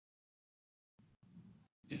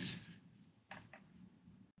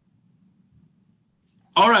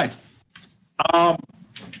All right. Um,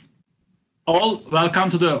 all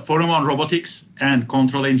welcome to the Forum on Robotics and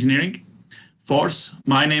Control Engineering, FoRCE.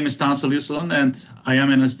 My name is Tansel, Yucelen, and I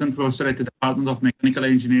am an assistant professor at the Department of Mechanical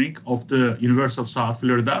Engineering of the University of South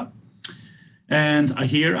Florida. And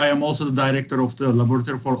here I am also the director of the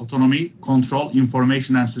Laboratory for Autonomy, Control,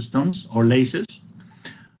 Information and Systems, or LACES.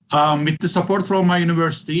 With the support from my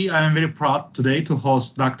university, I am very proud today to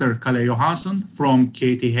host Dr. Karl Johansson from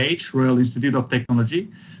KTH, Royal Institute of Technology,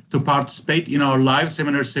 to participate in our live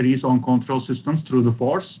seminar series on control systems through the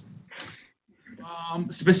FoRCE.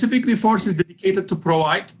 Specifically, FoRCE is dedicated to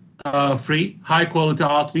provide free, high-quality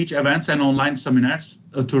outreach events and online seminars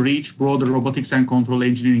to reach broader robotics and control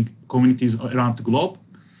engineering communities around the globe.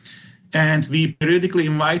 And we periodically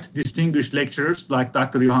invite distinguished lecturers like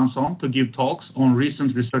Dr. Johansson to give talks on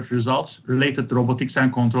recent research results related to robotics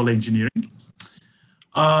and control engineering.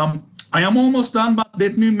 I am almost done, but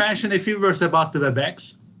let me mention a few words about the WebEx.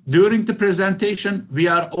 During the presentation, we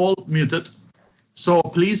are all muted, so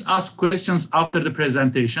please ask questions after the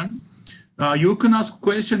presentation. You can ask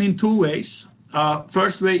questions in two ways.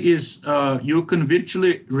 First way is you can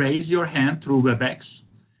virtually raise your hand through WebEx,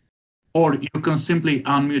 or you can simply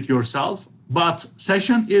unmute yourself. But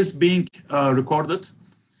session is being recorded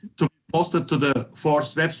to be posted to the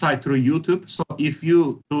FoRCE website through YouTube. So if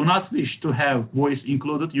you do not wish to have voice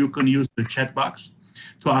included, you can use the chat box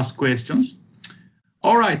to ask questions.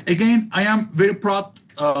 All right, again, I am very proud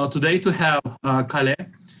today to have Karl.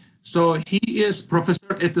 So he is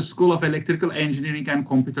professor at the School of Electrical Engineering and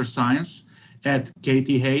Computer Science at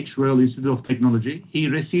KTH, Royal Institute of Technology. He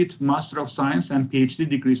received Master of Science and PhD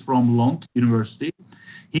degrees from Lund University.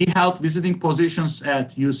 He held visiting positions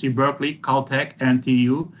at UC Berkeley, Caltech,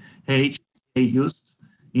 NTU, HAUS,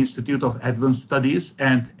 Institute of Advanced Studies,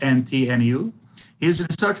 and NTNU. His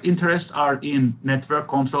research interests are in network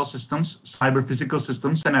control systems, cyber physical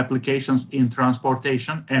systems, and applications in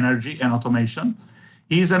transportation, energy, and automation.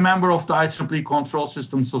 He is a member of the IEEE Control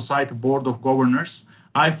Systems Society Board of Governors,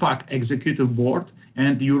 IFAC Executive Board,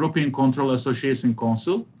 and the European Control Association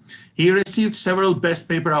Council. He received several Best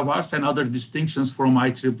Paper Awards and other distinctions from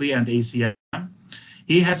IEEE and ACM.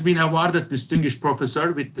 He has been awarded Distinguished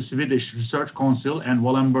Professor with the Swedish Research Council and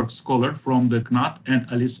Wallenberg Scholar from the Knut and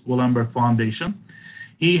Alice Wallenberg Foundation.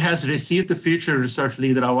 He has received the Future Research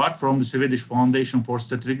Leader Award from the Swedish Foundation for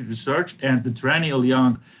Strategic Research and the Triennial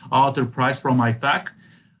Young Author Prize from IFAC.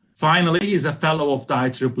 Finally, he is a fellow of the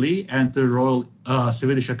IEEE and the Royal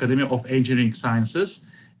Swedish Academy of Engineering Sciences,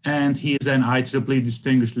 and he is an IEEE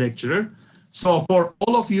Distinguished Lecturer. So for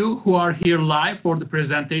all of you who are here live for the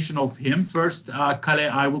presentation of him, first, Karl,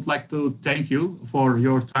 I would like to thank you for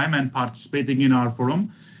your time and participating in our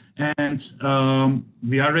forum, and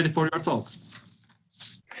we are ready for your talks.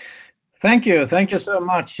 Thank you so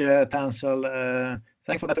much, Tansel.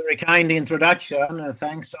 Thanks for that very kind introduction.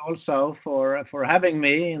 Thanks also for having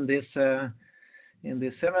me in this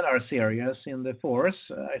seminar series in the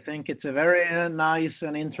FoRCE. I think it's a very nice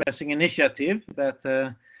and interesting initiative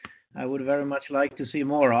that I would very much like to see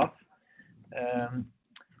more of.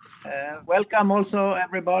 Welcome also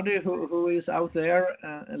everybody who is out there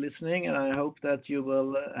listening, and I hope that you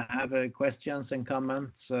will have questions and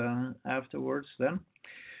comments afterwards then.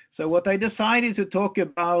 So what I decided to talk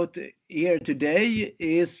about here today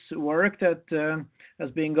is work that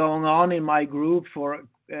has been going on in my group for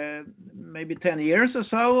maybe 10 years or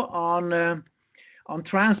so on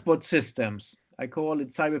transport systems. I call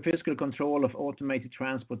it cyber physical control of automated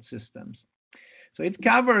transport systems. So it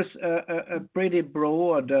covers a pretty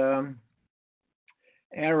broad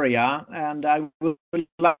area, and I would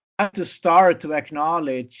like to start to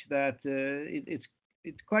acknowledge that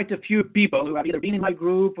it's quite a few people who have either been in my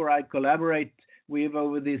group or I collaborate with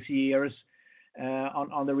over these years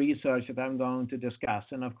on the research that I'm going to discuss.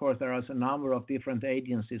 And of course, there are a number of different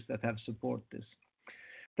agencies that have supported this.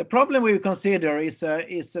 The problem we consider is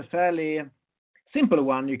a fairly simple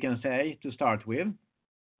one, you can say, to start with.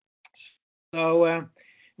 So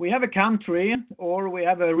we have a country, or we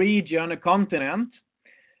have a region, a continent,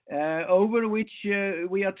 over which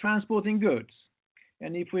we are transporting goods.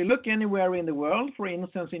 And if we look anywhere in the world, for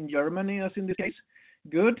instance, in Germany, as in this case,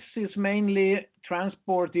 goods is mainly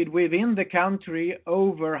transported within the country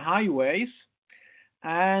over highways,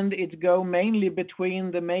 and it go mainly between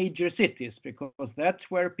the major cities, because that's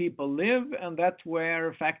where people live and that's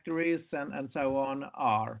where factories and so on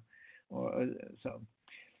are.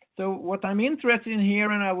 So what I'm interested in here,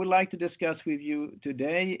 and I would like to discuss with you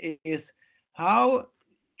today, is how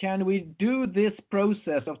can we do this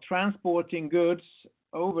process of transporting goods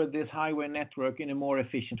over this highway network in a more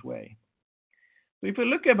efficient way? So if we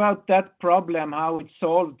look about that problem, how it's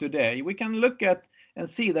solved today, we can look at and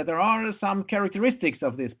see that there are some characteristics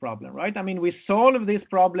of this problem, right? I mean, we solve this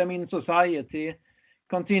problem in society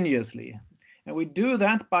continuously. And we do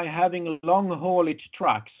that by having long haulage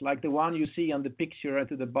trucks, like the one you see on the picture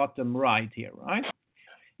at the bottom right here, right?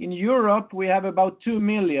 In Europe, we have about 2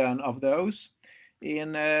 million of those.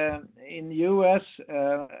 In US,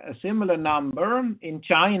 a similar number. In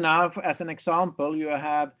China, as an example, you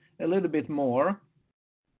have a little bit more.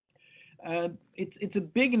 It's a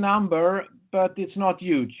big number, but it's not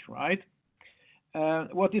huge, right?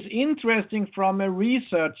 What is interesting from a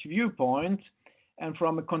research viewpoint and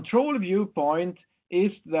from a control viewpoint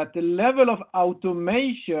is that the level of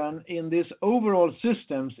automation in this overall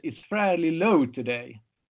systems is fairly low today.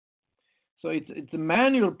 So it's a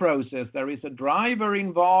manual process. There is a driver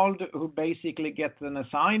involved who basically gets an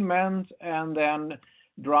assignment and then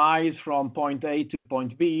drives from point A to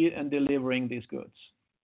point B and delivering these goods.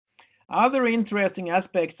 Other interesting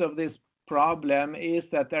aspects of this problem is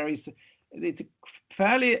that it's a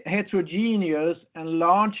fairly heterogeneous and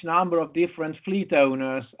large number of different fleet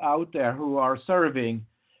owners out there who are serving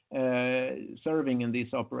in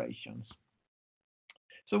these operations.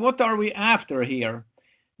 So what are we after here?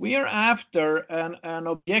 We are after an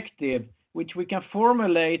objective which we can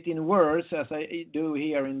formulate in words, as I do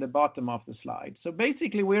here in the bottom of the slide. So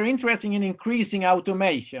basically, we're interested in increasing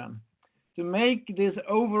automation to make this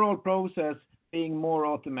overall process being more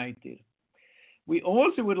automated. We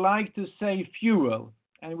also would like to save fuel,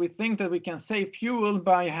 and we think that we can save fuel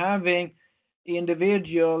by having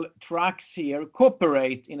individual trucks here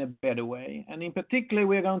cooperate in a better way. And in particular,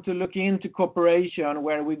 we're going to look into cooperation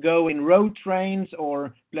where we go in road trains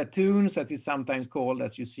or platoons, as it's sometimes called,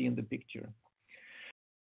 as you see in the picture.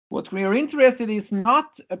 What we are interested in is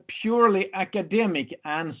not a purely academic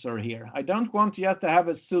answer here. I don't want just to have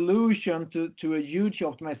a solution to a huge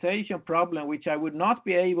optimization problem, which I would not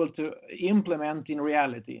be able to implement in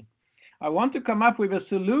reality. I want to come up with a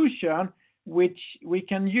solution which we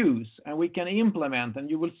can use and we can implement. And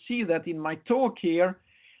you will see that in my talk here,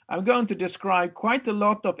 I'm going to describe quite a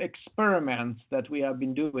lot of experiments that we have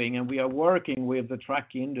been doing, and we are working with the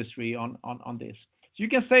truck industry on this. So you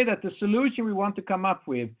can say that the solution we want to come up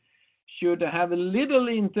with should have a little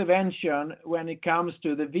intervention when it comes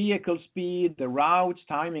to the vehicle speed, the routes,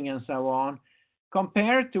 timing, and so on,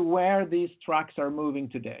 compared to where these trucks are moving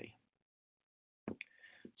today.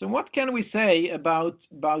 So what can we say about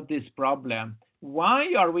this problem?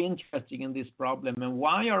 Why are we interested in this problem, and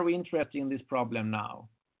why are we interested in this problem now?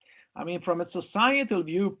 I mean, from a societal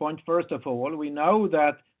viewpoint, first of all, we know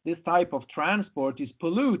that this type of transport is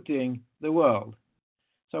polluting the world.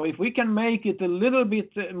 So if we can make it a little bit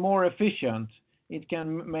more efficient, it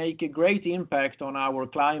can make a great impact on our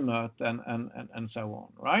climate and so on,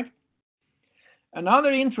 right?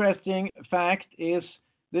 Another interesting fact is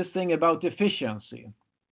this thing about efficiency.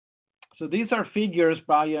 So these are figures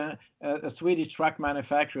by a Swedish truck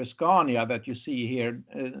manufacturer, Scania, that you see here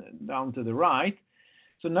down to the right.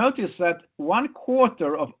 So notice that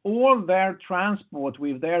 1/4 of all their transport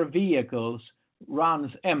with their vehicles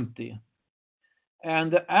runs empty.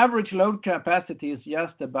 And the average load capacity is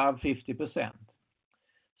just above 50%.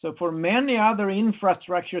 So for many other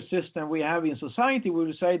infrastructure systems we have in society, we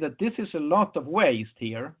would say that this is a lot of waste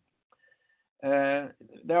here.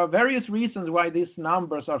 There are various reasons why these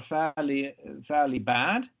numbers are fairly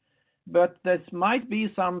bad, but there might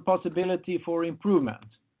be some possibility for improvement.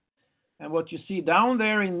 And what you see down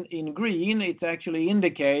there in green, it actually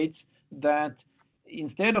indicates that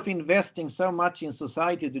instead of investing so much in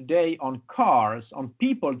society today on cars, on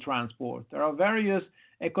people transport, there are various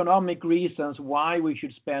economic reasons why we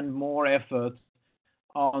should spend more effort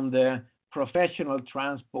on the professional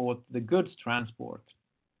transport, the goods transport.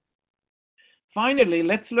 Finally,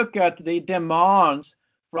 let's look at the demands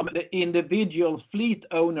from the individual fleet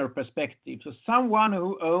owner perspective. So someone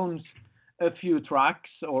who owns a few trucks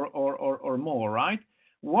or more, right?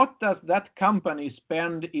 What does that company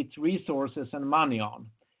spend its resources and money on?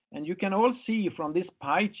 And you can all see from this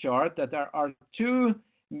pie chart that there are two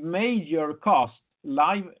major costs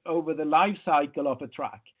over the life cycle of a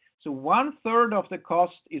truck. So 1/3 of the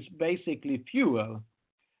cost is basically fuel.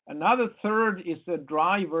 Another third is the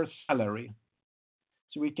driver's salary.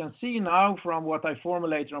 So we can see now from what I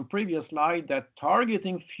formulated on previous slide that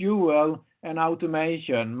targeting fuel and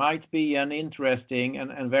automation might be an interesting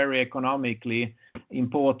and very economically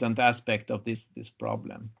important aspect of this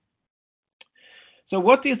problem. So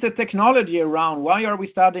what is the technology around? Why are we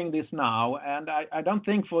studying this now? And I don't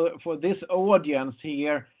think for this audience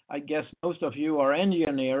here, I guess most of you are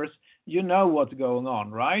engineers, you know what's going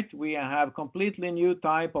on, right? We have completely new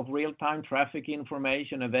type of real-time traffic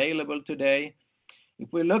information available today.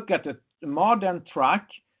 If we look at a modern truck,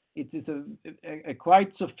 it is a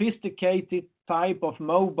quite sophisticated type of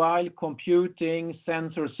mobile computing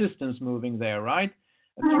sensor systems moving there, right?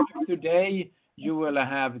 A truck today, you will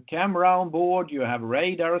have camera on board, you have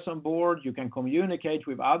radars on board, you can communicate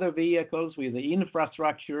with other vehicles, with the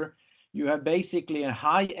infrastructure. You have basically a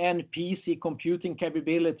high-end PC computing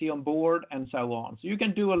capability on board and so on. So you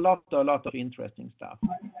can do a lot of interesting stuff.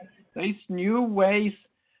 There's new ways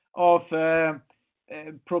of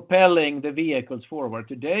propelling the vehicles forward.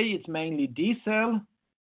 Today, it's mainly diesel,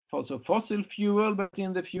 also fossil fuel, but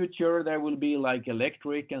in the future, there will be like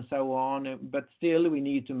electric and so on, but still we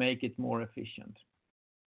need to make it more efficient.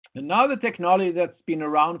 Another technology that's been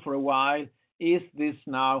around for a while is this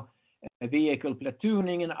now vehicle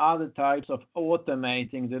platooning and other types of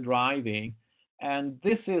automating the driving. And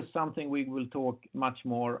this is something we will talk much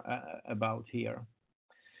more about here.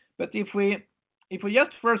 But if we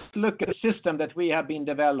just first look at the system that we have been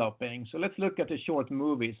developing, so let's look at a short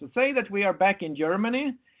movie. So say that we are back in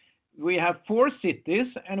Germany, we have 4 cities,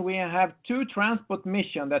 and we have 2 transport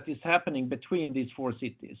missions that is happening between these 4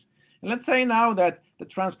 cities. And let's say now that the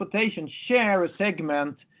transportation share a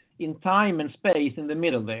segment in time and space in the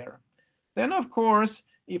middle there. Then, of course,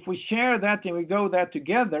 if we share that and we go there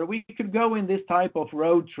together, we could go in this type of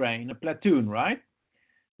road train, a platoon, right?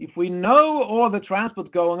 If we know all the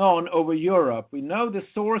transport going on over Europe, we know the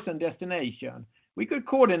source and destination, we could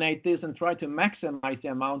coordinate this and try to maximize the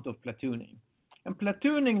amount of platooning. And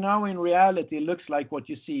platooning now in reality looks like what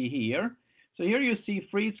you see here. So here you see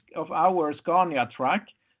 3 of our Scania truck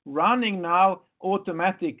running now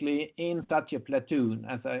automatically in such a platoon,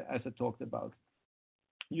 as I talked about.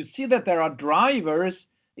 You see that there are drivers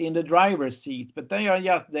in the driver's seat, but they are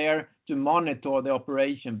just there to monitor the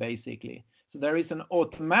operation, basically. So there is an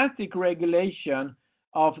automatic regulation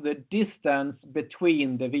of the distance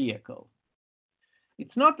between the vehicle.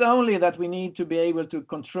 It's not only that we need to be able to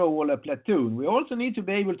control a platoon, we also need to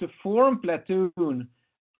be able to form platoon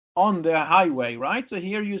on the highway, right? So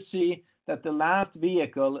here you see that the last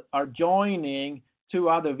vehicle are joining 2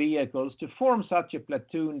 other vehicles to form such a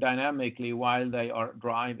platoon dynamically while they are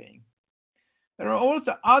driving. There are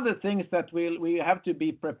also other things that we have to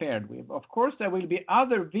be prepared with. Of course, there will be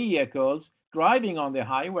other vehicles driving on the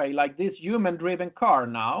highway, like this human-driven car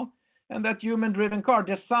now, and that human-driven car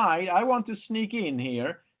decide, I want to sneak in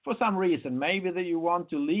here for some reason, maybe that you want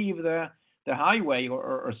to leave the highway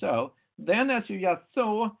or so. Then, as you just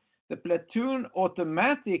saw, the platoon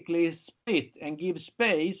automatically split and give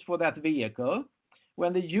space for that vehicle.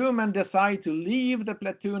 When the human decide to leave the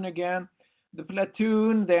platoon again, the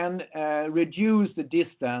platoon then reduce the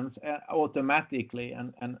distance automatically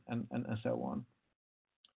and so on.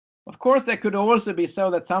 Of course, there could also be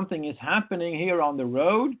so that something is happening here on the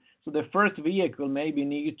road, so the first vehicle maybe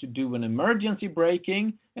needs to do an emergency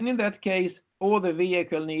braking, and in that case, all the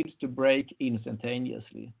vehicle needs to brake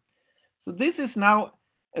instantaneously. So this is now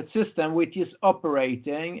a system which is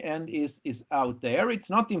operating and is out there. It's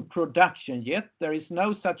not in production yet. There is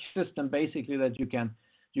no such system basically that you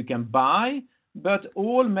can buy, but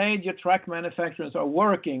all major truck manufacturers are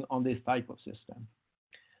working on this type of system.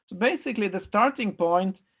 So basically the starting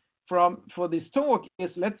point for this talk is,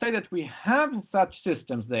 let's say that we have such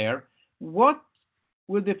systems there. What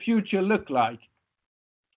would the future look like?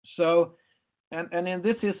 So, and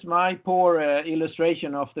this is my poor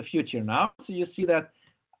illustration of the future now. So you see that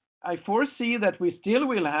I foresee that we still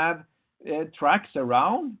will have trucks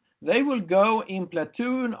around. They will go in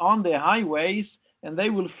platoon on the highways, and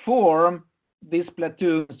they will form these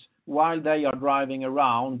platoons while they are driving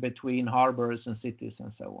around between harbors and cities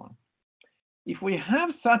and so on. If we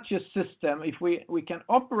have such a system, if we can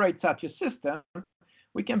operate such a system,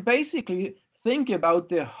 we can basically think about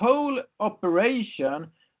the whole operation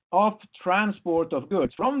of transport of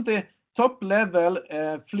goods from the top level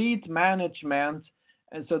fleet management,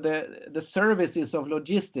 and so the services of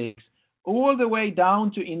logistics, all the way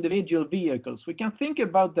down to individual vehicles. We can think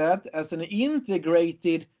about that as an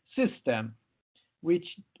integrated system, which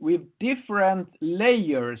with different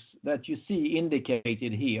layers that you see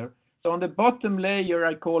indicated here. So on the bottom layer,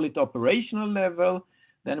 I call it operational level.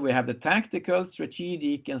 Then we have the tactical,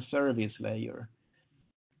 strategic, and service layer.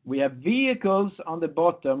 We have vehicles on the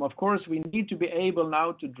bottom. Of course, we need to be able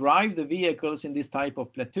now to drive the vehicles in this type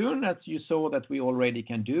of platoon, as you saw that we already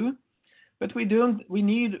can do. But we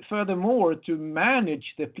need furthermore to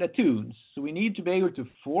manage the platoons. So we need to be able to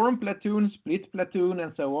form platoons, split platoon,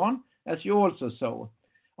 and so on, as you also saw.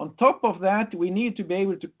 On top of that, we need to be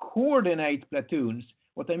able to coordinate platoons.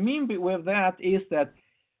 What I mean with that is that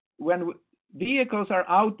when vehicles are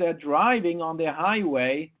out there driving on the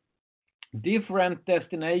highway, different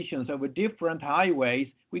destinations over different highways,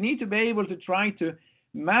 we need to be able to try to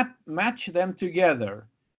match them together.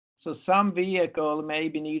 So some vehicle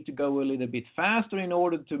maybe need to go a little bit faster in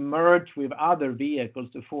order to merge with other vehicles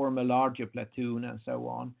to form a larger platoon and so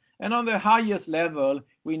on. And on the highest level,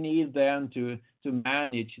 we need then to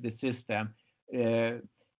manage the system.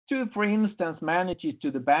 To, for instance, manage it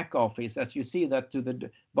to the back office. As you see that to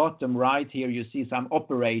the bottom right here, you see some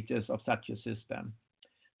operators of such a system.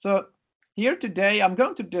 So here today, I'm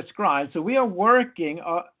going to describe, so we are working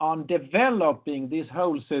on developing this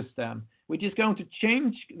whole system, which is going to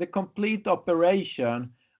change the complete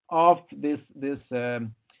operation of this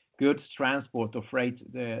goods transport or freight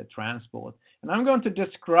transport. And I'm going to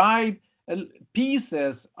describe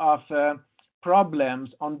pieces of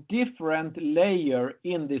problems on different layers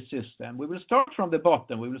in this system. We will start from the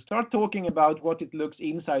bottom. We will start talking about what it looks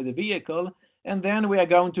inside the vehicle, and then we are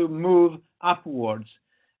going to move upwards.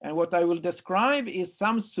 And what I will describe is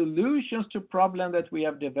some solutions to problems that we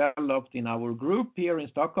have developed in our group here in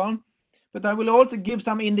Stockholm. But I will also give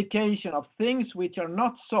some indication of things which are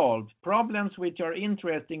not solved, problems which are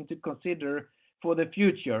interesting to consider for the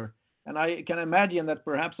future. And I can imagine that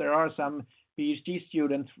perhaps there are some PhD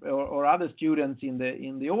students or other students in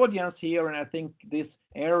the audience here, and I think this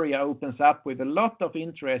area opens up with a lot of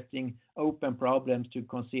interesting open problems to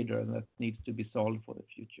consider that needs to be solved for the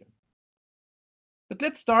future. But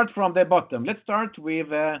let's start from the bottom. Let's start with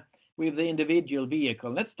the individual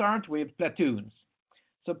vehicle. Let's start with platoons.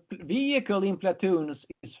 So vehicle in platoons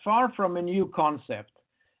is far from a new concept.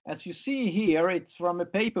 As you see here, it's from a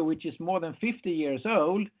paper which is more than 50 years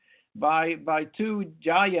old by two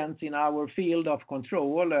giants in our field of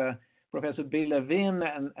control, Professor Bill Levin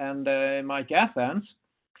and Mike Athans.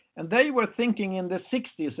 And they were thinking in the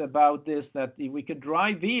 60s about this, that if we could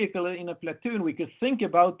drive vehicle in a platoon, we could think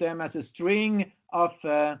about them as a string of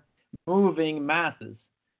moving masses.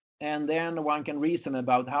 And then one can reason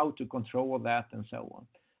about how to control that and so on.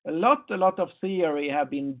 A lot of theory have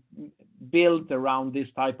been built around this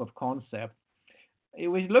type of concept. If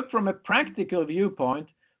we look from a practical viewpoint,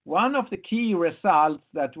 one of the key results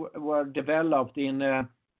that were developed in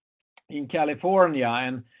California,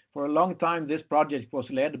 and for a long time this project was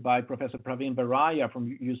led by Professor Praveen Baraya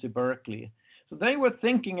from UC Berkeley. So they were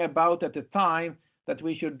thinking about at the time that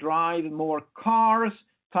we should drive more cars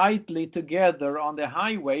tightly together on the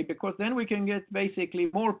highway, because then we can get basically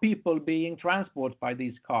more people being transported by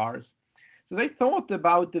these cars. So they thought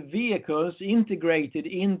about the vehicles integrated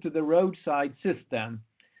into the roadside system.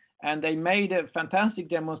 And they made a fantastic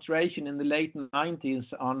demonstration in the late 90s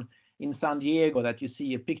in San Diego that you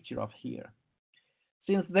see a picture of here.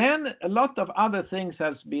 Since then, a lot of other things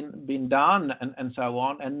has been done and so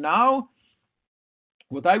on. And now,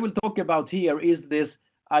 what I will talk about here is this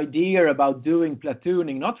idea about doing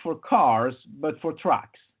platooning, not for cars, but for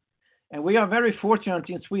trucks. And we are very fortunate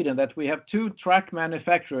in Sweden that we have two truck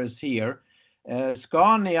manufacturers here,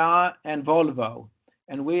 Scania and Volvo.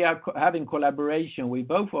 And we are having collaboration with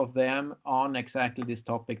both of them on exactly this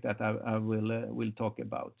topic that I will talk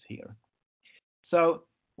about here. So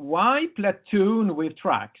why platoon with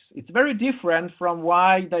trucks? It's very different from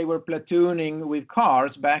why they were platooning with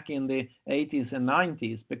cars back in the 80s and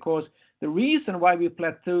 90s, because the reason why we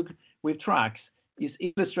platoon with trucks is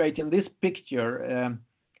illustrated in this picture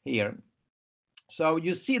here. So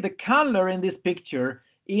you see the color in this picture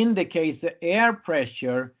indicates the air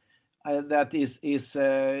pressure that is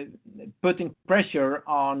putting pressure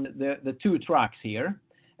on the two trucks here.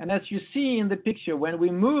 And as you see in the picture, when we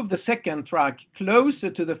move the second truck closer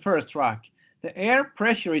to the first truck, the air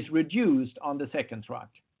pressure is reduced on the second truck.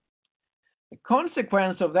 The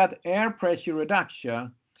consequence of that air pressure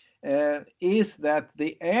reduction is that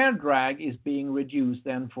the air drag is being reduced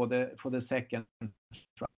then for the second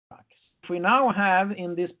truck. If we now have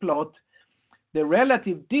in this plot the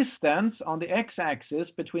relative distance on the x-axis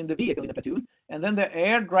between the vehicle and the platoon, and then the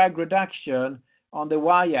air drag reduction on the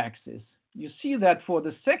y-axis. You see that for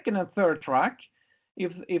the second and third truck,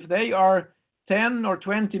 if they are 10 or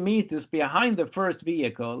 20 meters behind the first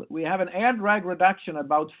vehicle, we have an air drag reduction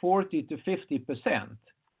about 40 to 50%.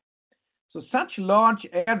 So such large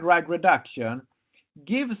air drag reduction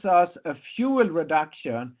gives us a fuel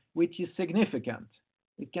reduction which is significant.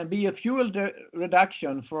 It can be a fuel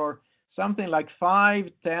reduction for something like 5,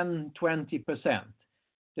 10, 20%.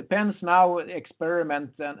 Depends now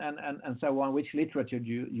experiments and so on, which literature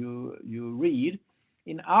you read.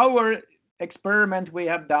 In our experiment we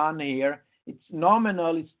have done here, it's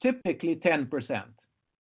nominal, it's typically 10%.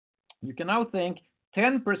 You can now think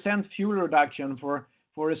 10% fuel reduction for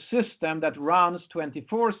for a system that runs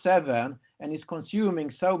 24/7 and is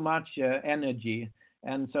consuming so much energy,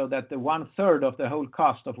 and so that the 1/3 of the whole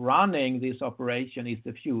cost of running this operation is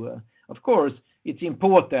the fuel. Of course, it's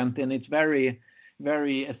important and it's very,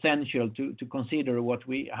 very essential to consider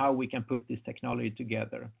how we can put this technology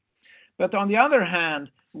together. But on the other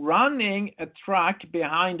hand, running a truck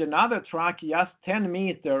behind another truck just 10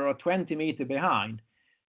 meter or 20 meter behind,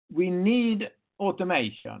 we need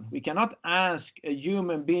automation. We cannot ask a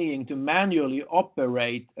human being to manually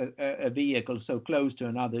operate a vehicle so close to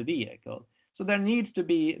another vehicle. So there needs to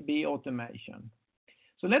be automation.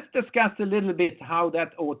 So let's discuss a little bit how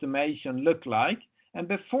that automation look like. And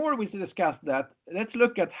before we discuss that, let's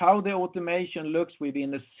look at how the automation looks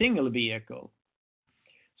within a single vehicle.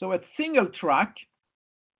 So a single truck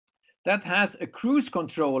that has a cruise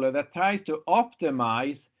controller that tries to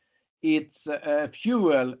optimize its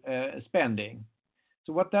fuel spending.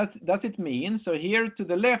 So what does it mean? So here to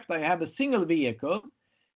the left, I have a single vehicle.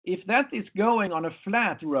 If that is going on a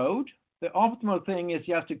flat road, the optimal thing is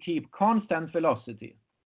just to keep constant velocity.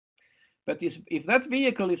 But if that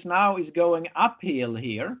vehicle is going uphill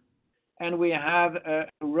here, and we have a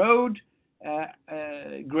road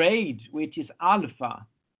grade, which is alpha,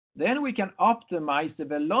 then we can optimize the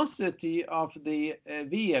velocity of the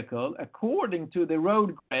vehicle according to the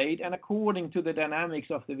road grade and according to the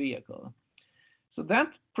dynamics of the vehicle. So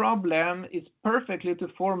that problem is perfectly to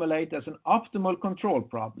formulate as an optimal control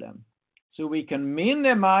problem. So we can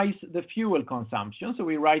minimize the fuel consumption. So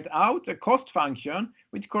we write out a cost function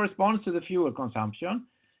which corresponds to the fuel consumption.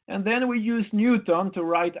 And then we use Newton to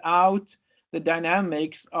write out the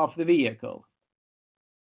dynamics of the vehicle.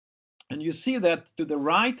 And you see that to the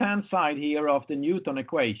right-hand side here of the Newton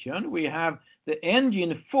equation, we have the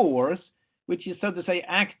engine force, which is, so to say,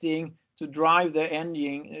 acting to drive the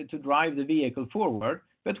engine, to drive the vehicle forward.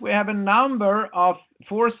 But we have a number of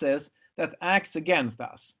forces that acts against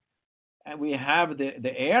us. And we have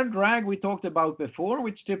the air drag we talked about before,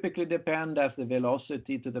 which typically depend as the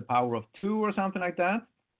velocity to the power of 2 or something like that.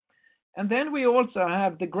 And then we also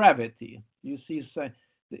have the gravity. You see, so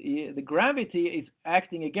the gravity is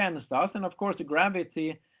acting against us, and of course the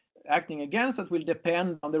gravity acting against us will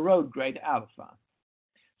depend on the road grade alpha.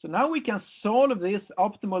 So now we can solve this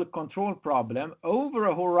optimal control problem over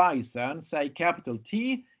a horizon, say capital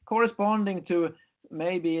T, corresponding to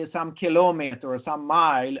maybe some kilometer or some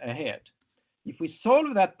mile ahead. If we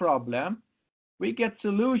solve that problem, we get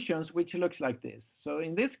solutions which looks like this. So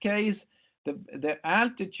in this case, the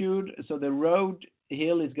altitude, so the road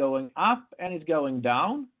hill is going up and it's going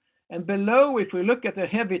down. And below, if we look at the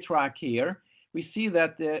heavy truck here, we see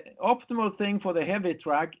that the optimal thing for the heavy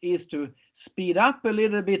truck is to speed up a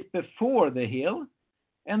little bit before the hill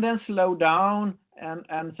and then slow down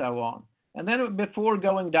and so on. And then before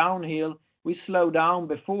going downhill, we slow down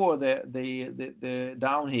before the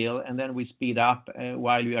downhill, and then we speed up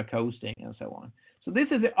while we are coasting and so on. So this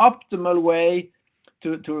is the optimal way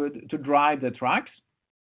to drive the trucks.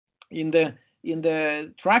 In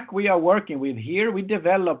the truck we are working with here, we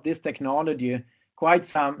developed this technology quite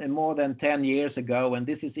more than 10 years ago, and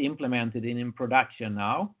this is implemented in production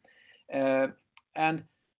now. And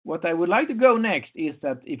what I would like to go next is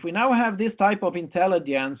that if we now have this type of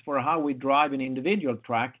intelligence for how we drive an individual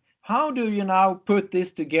truck, how do you now put this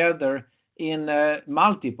together in a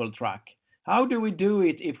multiple truck? How do we do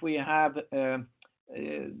it if we have,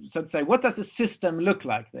 so to say, what does the system look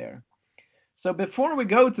like there? So before we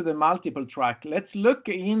go to the multiple truck, let's look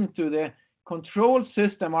into the control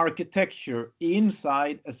system architecture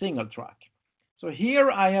inside a single truck. So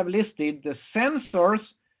here I have listed the sensors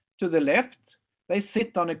to the left. They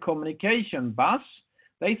sit on a communication bus.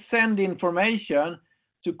 They send information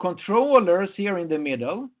to controllers here in the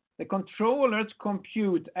middle. The controllers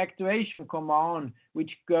compute actuation command,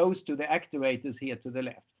 which goes to the actuators here to the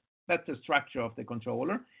left. That's the structure of the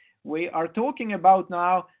controller. We are talking about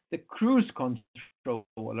now the cruise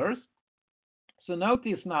controllers. So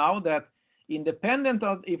notice now that independent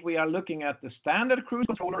of if we are looking at the standard cruise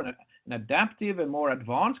controller, an adaptive, a more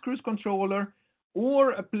advanced cruise controller,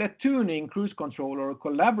 or a platooning cruise controller, or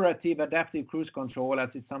collaborative adaptive cruise control, as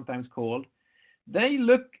it's sometimes called,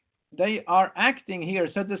 they are acting here,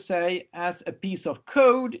 so to say, as a piece of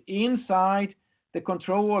code inside the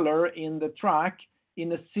controller in the truck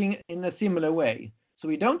in a similar way. So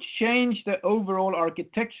we don't change the overall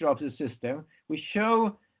architecture of the system. We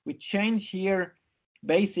change here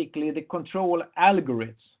basically the control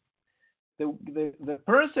algorithms. The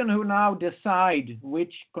person who now decide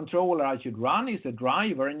which controller I should run is the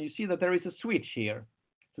driver, and you see that there is a switch here.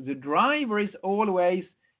 So the driver is always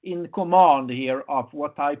in command here of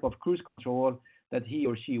what type of cruise control that he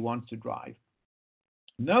or she wants to drive.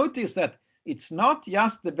 Notice that it's not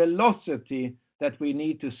just the velocity that we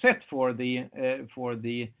need to set for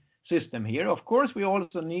the system here. Of course, we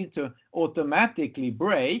also need to automatically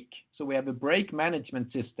brake. So we have a brake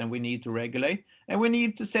management system we need to regulate, and we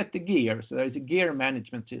need to set the gear. So there is a gear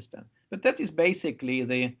management system. But that is basically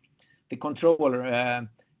the controller,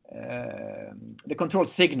 the control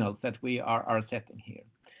signals that we are setting here.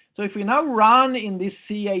 So if we now run in this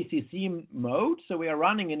CACC mode, so we are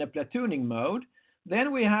running in a platooning mode,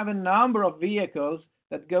 then we have a number of vehicles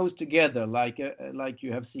that goes together like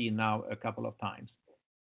you have seen now a couple of times.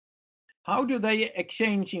 How do they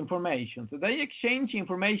exchange information? So they exchange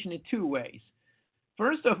information in two ways.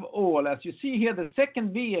 First of all, as you see here, the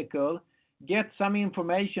second vehicle gets some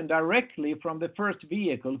information directly from the first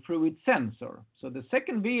vehicle through its sensor. So the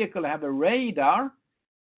second vehicle have a radar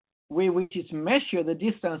which is measure the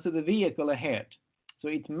distance to the vehicle ahead. So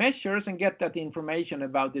it measures and get that information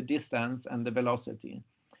about the distance and the velocity.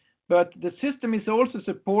 But the system is also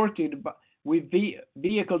supported with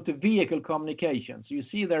vehicle-to-vehicle communication. So you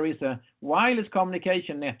see there is a wireless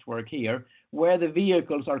communication network here where the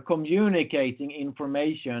vehicles are communicating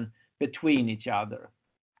information between each other.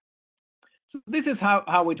 So this is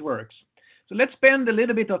how it works. So let's spend a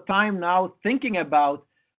little bit of time now thinking about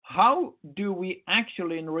how do we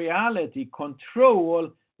actually in reality control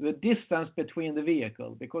the distance between the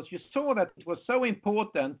vehicle, because you saw that it was so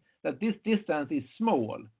important that this distance is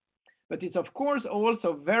small. But it's of course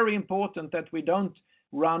also very important that we don't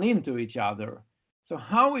run into each other. So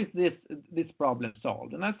how is this problem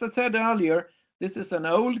solved? And as I said earlier, this is an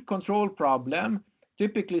old control problem,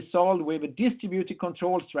 typically solved with a distributed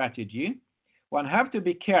control strategy. One have to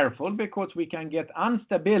be careful because we can get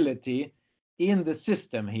instability in the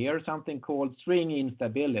system here, something called string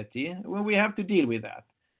instability. Well, we have to deal with that.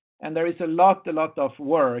 And there is a lot of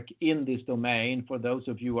work in this domain for those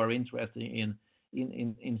of you who are interested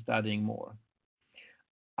in studying more.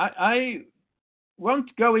 I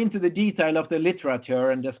won't go into the detail of the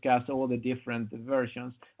literature and discuss all the different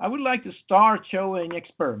versions. I would like to start showing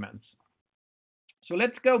experiments. So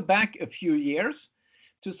let's go back a few years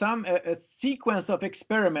to a sequence of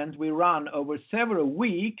experiments we run over several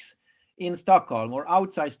weeks in Stockholm or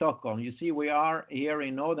outside Stockholm. You see, we are here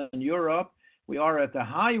in Northern Europe. We are at the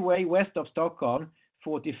highway west of Stockholm,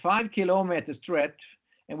 45-kilometer stretch,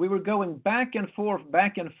 and we were going back and forth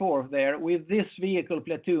there with this vehicle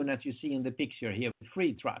platoon, as you see in the picture here, with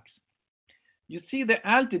 3 trucks. You see the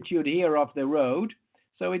altitude here of the road,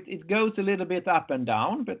 so it goes a little bit up and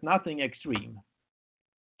down, but nothing extreme.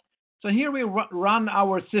 So here we run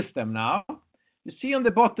our system now. You see on the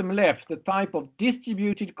bottom left the type of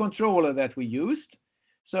distributed controller that we used.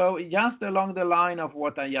 So just along the line of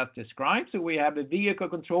what I just described. So we have a vehicle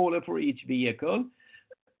controller for each vehicle,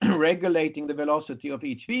 regulating the velocity of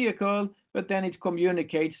each vehicle, but then it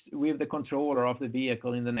communicates with the controller of the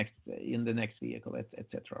vehicle in the next vehicle,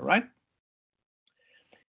 etc. Right?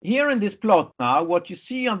 Here in this plot now, what you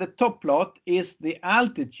see on the top plot is the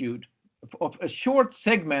altitude of a short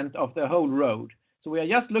segment of the whole road. So we are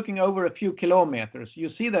just looking over a few kilometers. You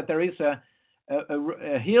see that there is a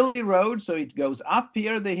hilly road, so it goes up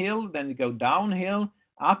here the hill, then it goes downhill,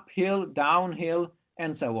 uphill, downhill,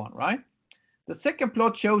 and so on, right? The second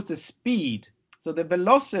plot shows the speed, so the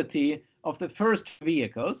velocity of the first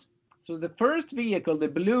vehicles. So the first vehicle, the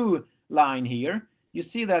blue line here, you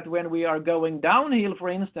see that when we are going downhill, for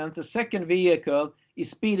instance, the second vehicle is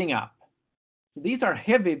speeding up. So these are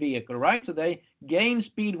heavy vehicles, right? So they gain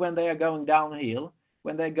speed when they are going downhill.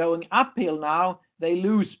 When they're going uphill now, they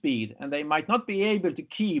lose speed, and they might not be able to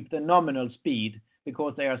keep the nominal speed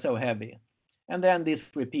because they are so heavy. And then this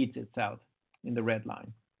repeats itself in the red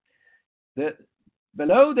line.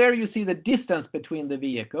 Below there, you see the distance between the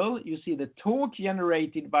vehicle. You see the torque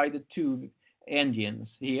generated by the 2 engines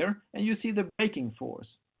here, and you see the braking force.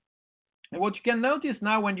 And what you can notice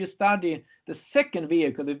now when you study the second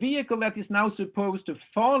vehicle, the vehicle that is now supposed to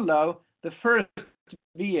follow the first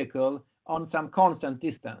vehicle on some constant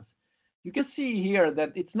distance, you can see here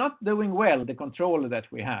that it's not doing well, the controller that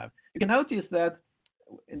we have. You can notice that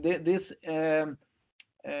this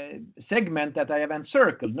segment that I have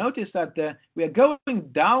encircled, notice that we are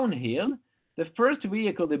going downhill. The first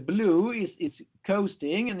vehicle, the blue, is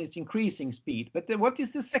coasting and it's increasing speed. But what is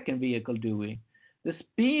the second vehicle doing? The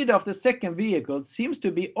speed of the second vehicle seems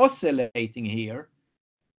to be oscillating here.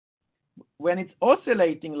 When it's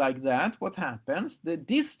oscillating like that, what happens? The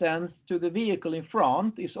distance to the vehicle in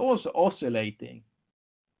front is also oscillating.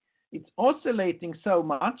 It's oscillating so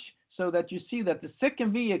much so that you see that the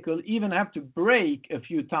second vehicle even have to brake a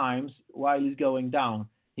few times while it's going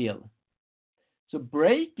downhill. So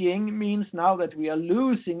braking means now that we are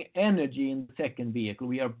losing energy in the second vehicle.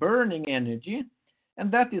 We are burning energy,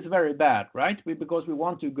 and that is very bad, right? Because we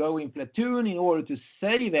want to go in platoon in order to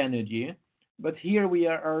save energy, but here we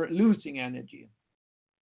are losing energy.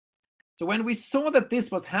 So when we saw that this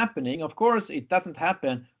was happening, of course, it doesn't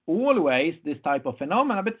happen always, this type of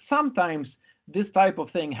phenomena, but sometimes this type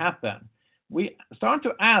of thing happen. We start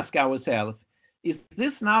to ask ourselves, is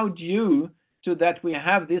this now due to that we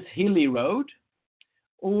have this hilly road,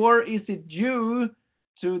 or is it due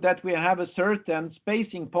to that we have a certain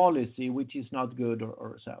spacing policy which is not good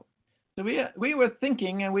or so? So we were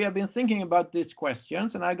thinking, and we have been thinking about these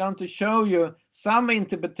questions, and I'm going to show you some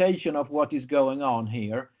interpretation of what is going on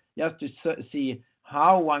here, just to see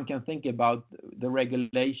how one can think about the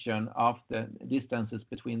regulation of the distances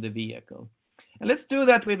between the vehicle. And let's do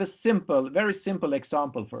that with a very simple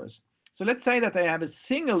example first. So let's say that I have a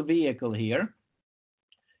single vehicle here.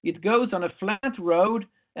 It goes on a flat road,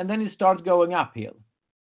 and then it starts going uphill.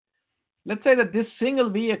 Let's say that this single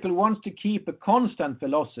vehicle wants to keep a constant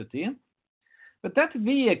velocity, but that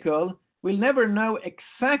vehicle will never know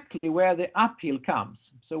exactly where the uphill comes.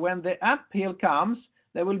 So when the uphill comes,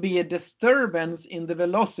 there will be a disturbance in the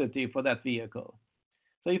velocity for that vehicle.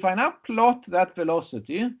 So if I now plot that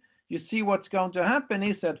velocity, you see what's going to happen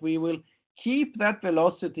is that we will keep that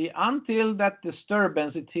velocity until that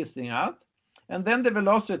disturbance is hitting out, and then the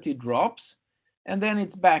velocity drops, and then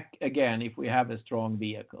it's back again if we have a strong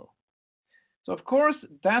vehicle. So of course,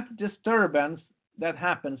 that disturbance that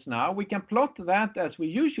happens now, we can plot that as we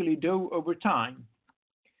usually do over time.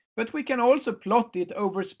 But we can also plot it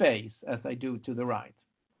over space, as I do to the right.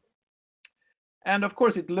 And of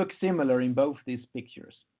course, it looks similar in both these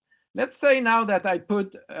pictures. Let's say now that I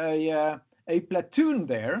put a platoon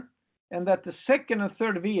there, and that the second and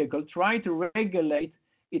third vehicle try to regulate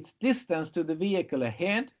its distance to the vehicle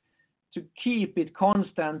ahead to keep it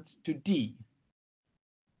constant to D.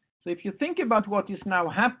 So if you think about what is now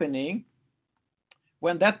happening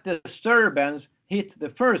when that disturbance hits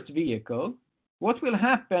the first vehicle, what will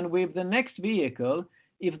happen with the next vehicle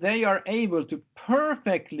if they are able to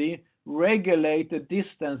perfectly regulate the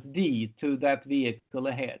distance D to that vehicle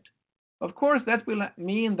ahead? Of course, that will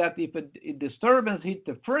mean that if a disturbance hits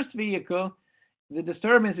the first vehicle, the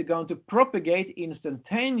disturbance is going to propagate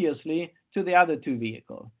instantaneously to the other two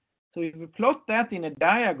vehicles. So if we plot that in a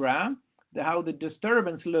diagram, how the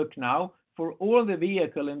disturbance look now for all the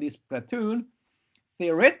vehicle in this platoon,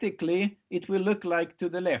 theoretically, it will look like to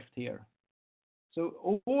the left here.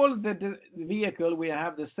 So all the vehicle, we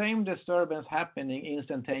have the same disturbance happening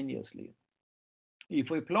instantaneously.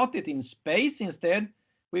 If we plot it in space instead,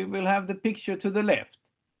 we will have the picture to the left.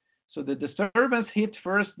 So the disturbance hit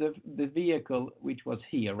first the vehicle, which was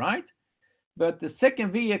here, right? But the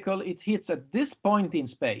second vehicle, it hits at this point in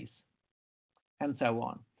space, and so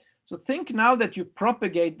on. So think now that you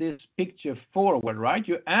propagate this picture forward, right?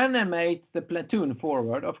 You animate the platoon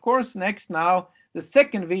forward. Of course, next now, the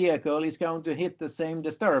second vehicle is going to hit the same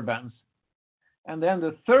disturbance. And then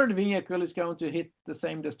the third vehicle is going to hit the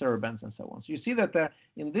same disturbance, and so on. So you see that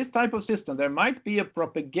in this type of system, there might be a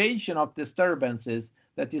propagation of disturbances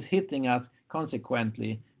that is hitting us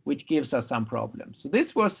consequently, which gives us some problems. So this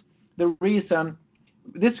was the reason.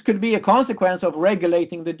 This could be a consequence of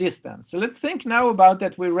regulating the distance. So let's think now about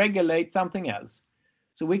that we regulate something else.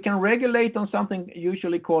 So we can regulate on something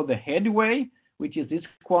usually called the headway, which is this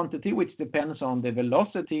quantity, which depends on the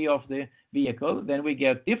velocity of the vehicle. Then we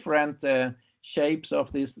get different shapes of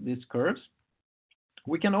these curves.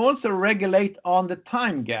 We can also regulate on the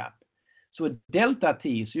time gap, so a delta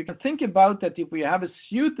t. So you can think about that if we have a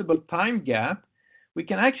suitable time gap, we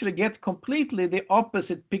can actually get completely the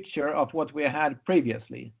opposite picture of what we had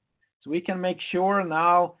previously. So we can make sure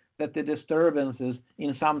now that the disturbances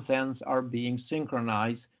in some sense are being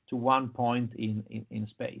synchronized to one point in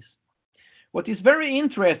space. What is very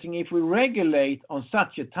interesting if we regulate on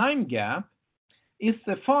such a time gap is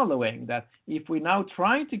the following, that if we now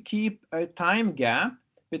try to keep a time gap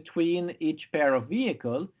between each pair of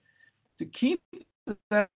vehicles, to keep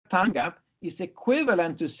that time gap is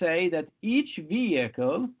equivalent to say that each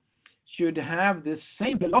vehicle should have the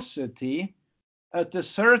same velocity at a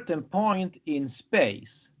certain point in space.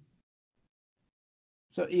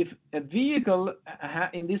 So if a vehicle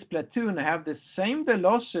in this platoon have the same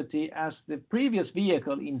velocity as the previous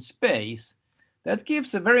vehicle in space, that gives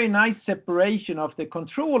a very nice separation of the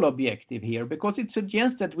control objective here, because it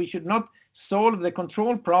suggests that we should not solve the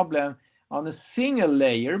control problem on a single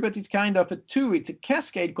layer, but it's kind of it's a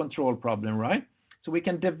cascade control problem, right? So we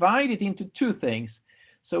can divide it into two things.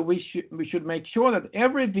 So we should make sure that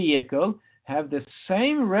every vehicle have the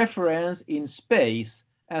same reference in space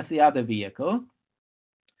as the other vehicle.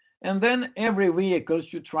 And then every vehicle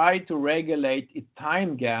should try to regulate its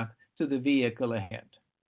time gap to the vehicle ahead.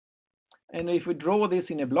 And if we draw this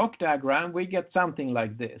in a block diagram, we get something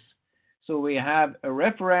like this. So we have a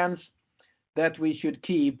reference that we should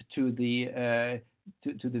keep to the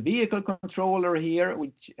vehicle controller here,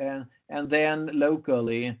 which and then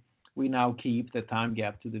locally we now keep the time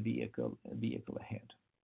gap to the vehicle ahead.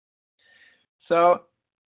 So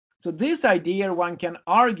this idea, one can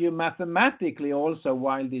argue mathematically also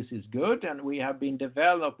why this is good, and we have been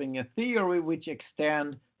developing a theory which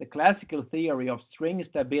extends the classical theory of string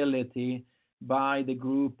stability by the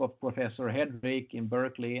group of Professor Hedrick in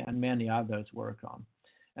Berkeley and many others work on.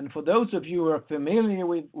 And for those of you who are familiar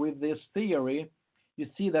with this theory, you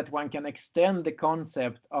see that one can extend the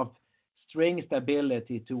concept of string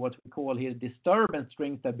stability to what we call here disturbance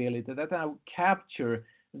string stability, that now capture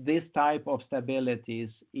this type of stabilities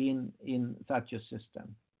in such a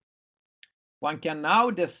system. One can now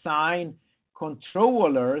design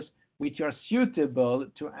controllers which are suitable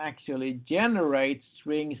to actually generate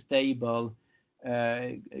string stable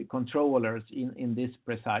controllers in this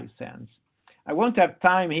precise sense. I won't have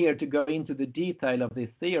time here to go into the detail of this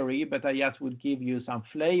theory, but I just would give you some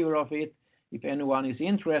flavor of it. If anyone is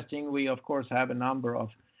interested, we of course have a number of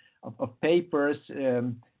papers.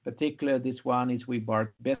 Particularly this one is with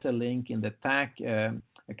Bart Besselink in the TAC a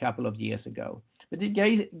couple of years ago. But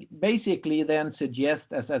it basically then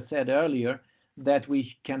suggests, as I said earlier, that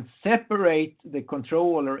we can separate the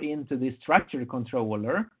controller into the structure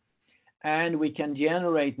controller, and we can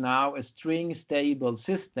generate now a string stable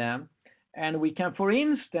system, and we can, for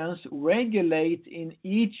instance, regulate in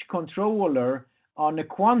each controller on a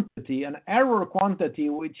quantity, an error quantity,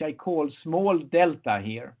 which I call small delta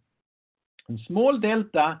here. And small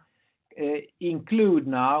delta include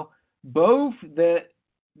now both the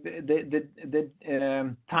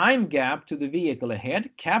time gap to the vehicle ahead,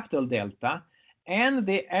 capital delta, and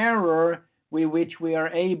the error with which we are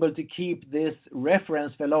able to keep this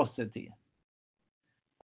reference velocity.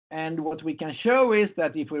 And what we can show is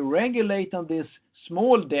that if we regulate on this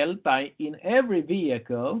small delta in every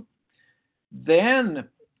vehicle, then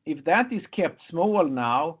if that is kept small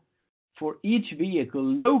now for each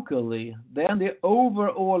vehicle locally, then the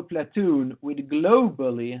overall platoon would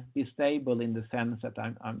globally be stable in the sense that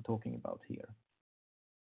I'm talking about here.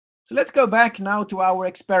 So let's go back now to our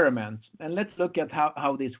experiments and let's look at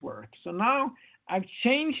how this works. So now I've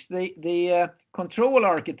changed the control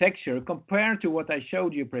architecture compared to what I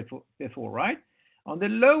showed you before, right? On the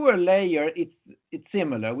lower layer, it's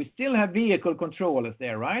similar. We still have vehicle controllers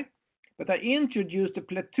there, right? But I introduced a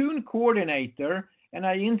platoon coordinator and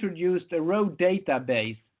I introduced a road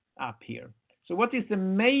database up here. So what is the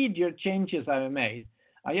major changes I have made?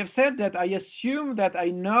 I have said that I assume that I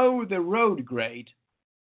know the road grade.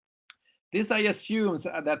 This I assume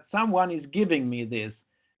that someone is giving me this,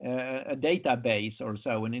 a database or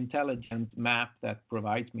so, an intelligent map that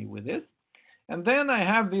provides me with this. And then I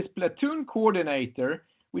have this platoon coordinator,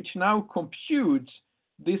 which now computes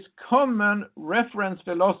this common reference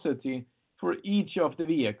velocity for each of the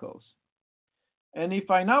vehicles. And if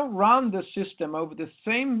I now run the system over the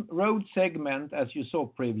same road segment as you saw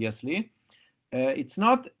previously, it's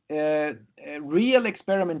not a real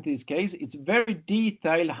experiment in this case, it's very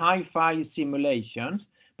detailed hi-fi simulations.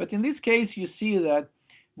 But in this case, you see that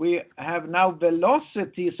we have now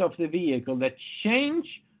velocities of the vehicle that change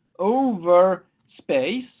over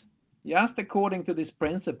space, just according to this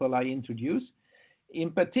principle I introduced.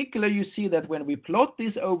 In particular, you see that when we plot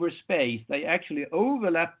this over space, they actually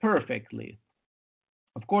overlap perfectly.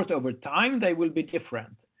 Of course, over time, they will be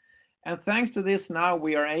different. And thanks to this, now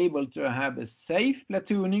we are able to have a safe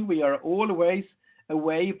platooning. We are always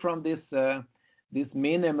away from this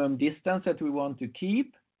minimum distance that we want to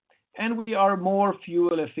keep. And we are more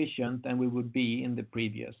fuel efficient than we would be in the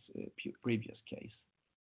previous case.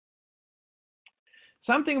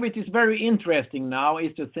 Something which is very interesting now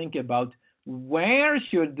is to think about where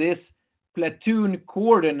should this platoon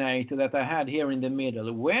coordinator that I had here in the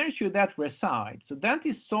middle, where should that reside? So that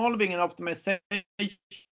is solving an optimization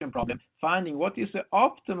problem, finding what is the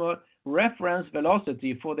optimal reference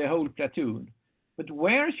velocity for the whole platoon. But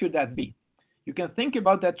where should that be? You can think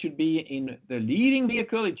about that should be in the leading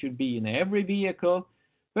vehicle, it should be in every vehicle,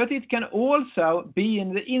 but it can also be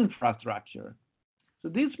in the infrastructure. So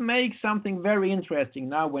this makes something very interesting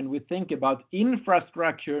now when we think about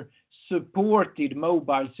infrastructure supported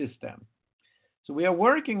mobile system. So we are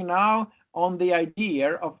working now on the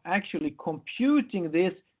idea of actually computing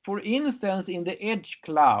this, for instance, in the edge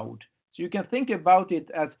cloud. So you can think about it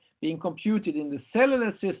as being computed in the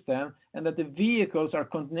cellular system and that the vehicles are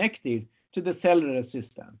connected to the cellular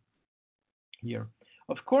system here.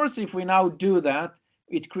 Of course, if we now do that,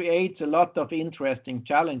 it creates a lot of interesting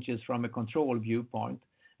challenges from a control viewpoint.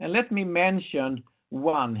 And let me mention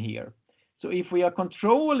one here. So if we are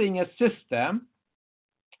controlling a system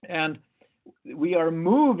and we are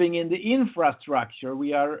moving in the infrastructure,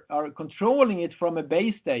 we are controlling it from a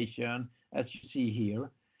base station, as you see here,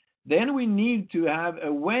 then we need to have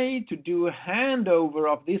a way to do a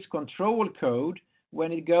handover of this control code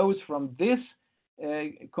when it goes from this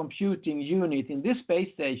computing unit in this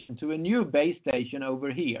base station to a new base station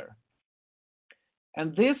over here.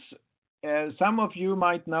 And this, some of you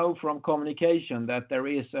might know from communication that there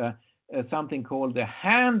is something called a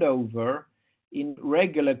handover in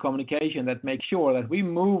regular communication that makes sure that we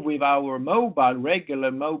move with our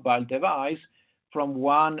regular mobile device from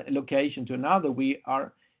one location to another.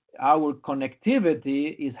 Our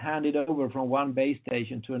connectivity is handed over from one base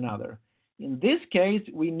station to another. In this case,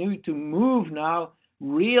 we need to move now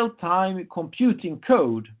real-time computing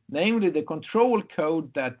code, namely the control code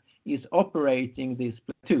that is operating this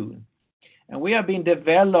platoon. And we have been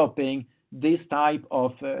developing this type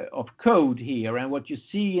of code here. And what you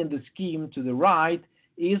see in the scheme to the right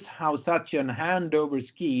is how such an handover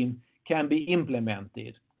scheme can be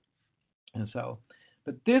implemented. And so,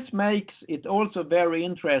 but this makes it also very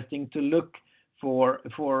interesting to look for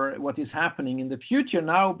what is happening in the future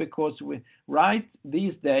now, because right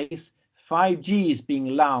these days 5G is being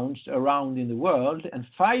launched around in the world, and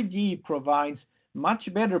 5G provides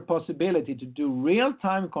much better possibility to do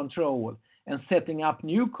real-time control and setting up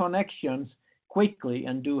new connections quickly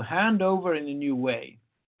and do handover in a new way.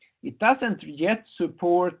 It doesn't yet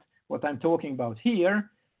support what I'm talking about here,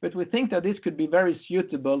 but we think that this could be very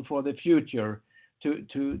suitable for the future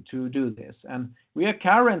to do this. And we are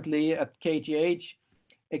currently at KTH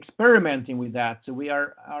experimenting with that. So we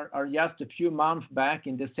are just a few months back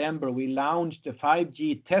in December, we launched a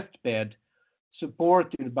 5G test bed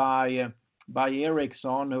supported by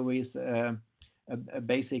Ericsson, who is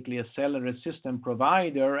basically a cellular system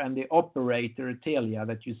provider, and the operator Telia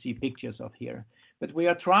that you see pictures of here. But we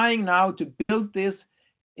are trying now to build this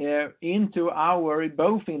into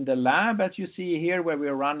both in the lab, as you see here, where we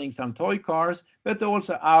are running some toy cars, but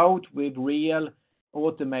also out with real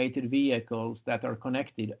automated vehicles that are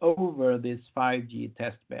connected over this 5G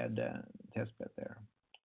test bed there.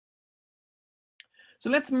 So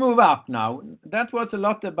let's move up now. That was a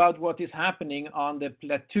lot about what is happening on the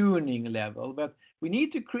platooning level, but we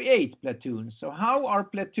need to create platoons. So how are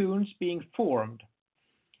platoons being formed?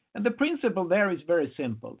 And the principle there is very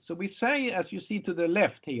simple. So we say, as you see to the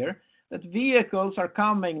left here, that vehicles are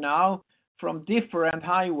coming now from different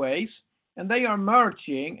highways, and they are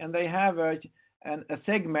merging, and they have a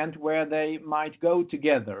segment where they might go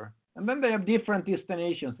together. And then they have different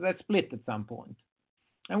destinations, so that's split at some point.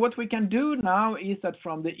 And what we can do now is that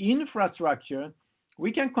from the infrastructure,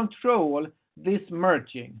 we can control this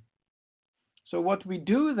merging. So what we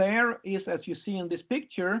do there is, as you see in this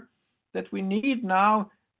picture, that we need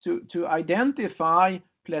now to identify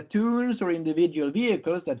platoons or individual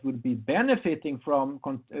vehicles that would be benefiting from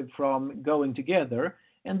going together.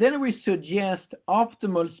 And then we suggest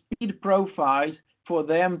optimal speed profiles for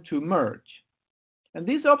them to merge. And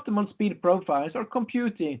these optimal speed profiles are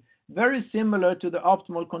computing very similar to the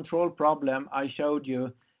optimal control problem I showed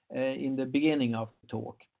you in the beginning of the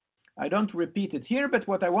talk. I don't repeat it here, but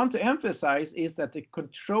what I want to emphasize is that the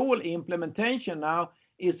control implementation now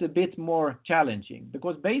is a bit more challenging,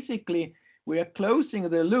 because basically we are closing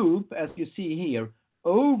the loop, as you see here,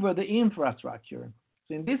 over the infrastructure.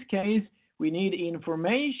 So in this case, we need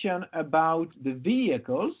information about the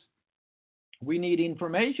vehicles, we need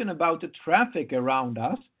information about the traffic around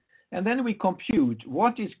us, and then we compute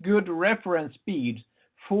what is good reference speed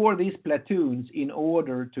for these platoons in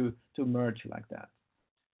order to merge like that.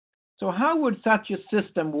 So how would such a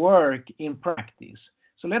system work in practice?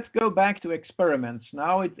 So let's go back to experiments.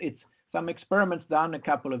 Now it's some experiments done a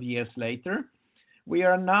couple of years later. We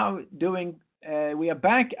are now doing, we are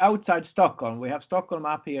back outside Stockholm. We have Stockholm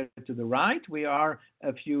up here to the right. We are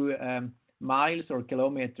a few miles or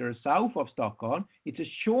kilometers south of Stockholm. It's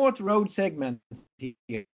a short road segment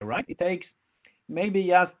here, right? It takes maybe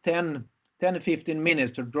just 10 to 15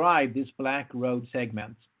 minutes to drive this black road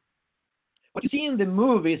segment. What you see in the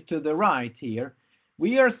movies to the right here,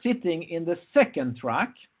 we are sitting in the second truck.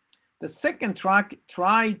 The second truck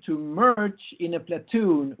tried to merge in a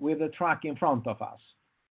platoon with the truck in front of us.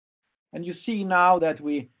 And you see now that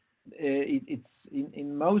it's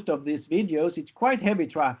in most of these videos, it's quite heavy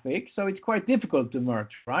traffic, so it's quite difficult to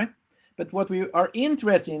merge, right? But what we are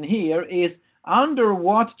interested in here is under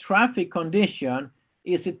what traffic condition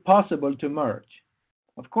is it possible to merge?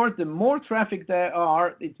 Of course, the more traffic there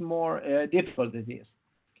are, it's more difficult it is.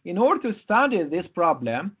 In order to study this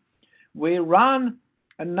problem, we run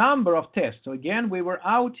a number of tests. So again, we were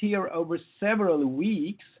out here over several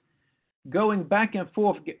weeks, going back and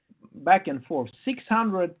forth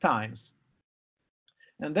 600 times.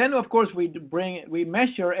 And then, of course, we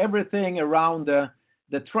measure everything around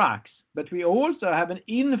the tracks, but we also have an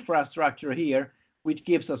infrastructure here which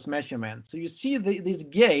gives us measurements. So you see these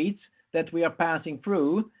gates that we are passing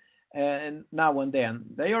through now and then.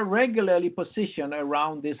 They are regularly positioned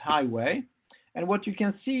around this highway. And what you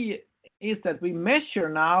can see is that we measure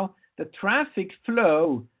now the traffic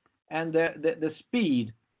flow and the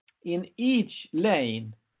speed in each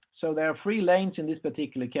lane. So there are 3 lanes in this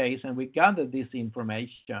particular case, and we gather this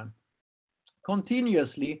information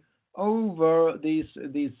continuously over these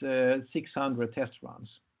 600 test runs.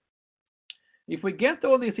 If we get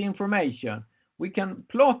all this information, we can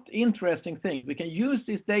plot interesting things. We can use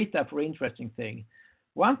this data for interesting things.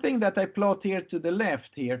 One thing that I plot here to the left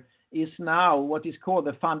here is now what is called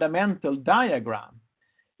the fundamental diagram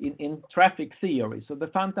in traffic theory. So the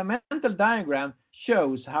fundamental diagram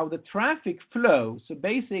shows how the traffic flow, so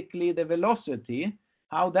basically the velocity,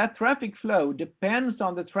 how that traffic flow depends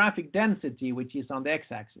on the traffic density, which is on the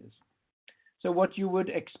x-axis. So what you would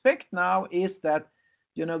expect now is that,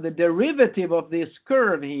 you know, the derivative of this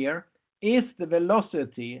curve here is the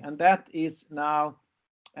velocity, and that is now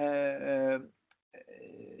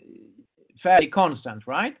fairly constant,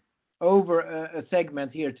 right? Over a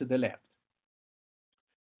segment here to the left.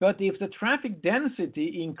 But if the traffic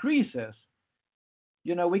density increases,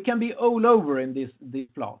 you know, we can be all over in this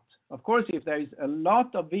plot. Of course, if there is a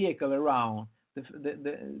lot of vehicle around,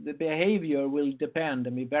 the behavior will depend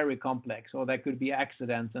and be very complex, or there could be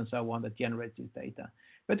accidents and so on that generate this data.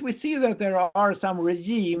 But we see that there are some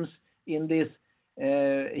regimes in this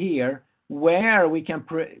here where we can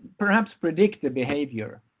perhaps predict the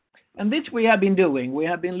behavior. And this we have been doing. We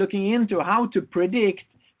have been looking into how to predict,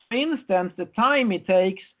 for instance, the time it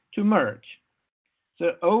takes to merge.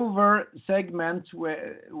 So over segments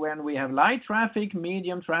when we have light traffic,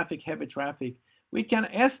 medium traffic, heavy traffic, we can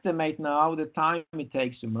estimate now the time it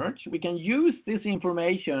takes to merge. We can use this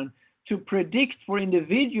information to predict for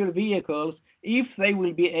individual vehicles if they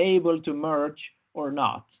will be able to merge or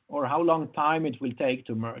not, or how long time it will take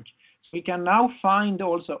to merge. So we can now find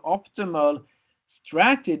also optimal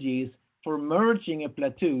strategies for merging a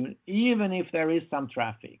platoon, even if there is some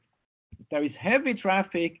traffic. If there is heavy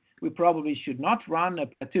traffic, we probably should not run a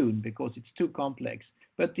platoon because it's too complex.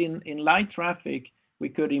 But in light traffic, we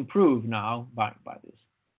could improve now by this.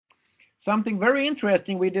 Something very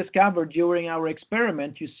interesting we discovered during our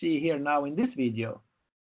experiment you see here now in this video.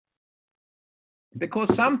 Because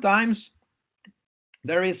sometimes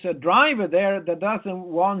there is a driver there that doesn't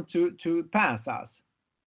want to pass us.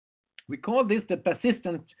 We call this the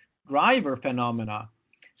persistent driver phenomena.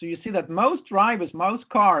 So you see that most drivers, most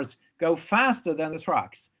cars go faster than the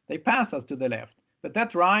trucks. They pass us to the left, but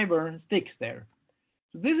that driver sticks there.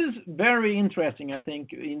 So this is very interesting, I think,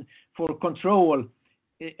 for control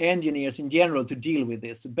engineers in general to deal with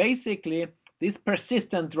this. Basically, this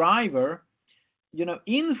persistent driver, you know,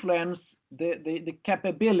 influence the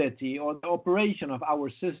capability or the operation of our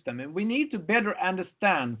system, and we need to better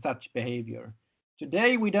understand such behavior.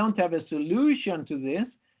 Today, we don't have a solution to this,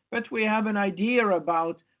 but we have an idea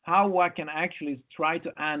about how I can actually try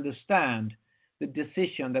to understand the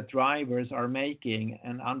decision that drivers are making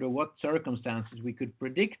and under what circumstances we could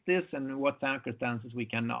predict this and what circumstances we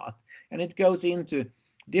cannot. And it goes into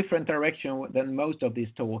different direction than most of this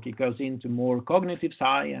talk. It goes into more cognitive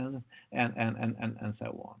science and so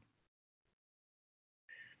on.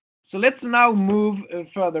 So let's now move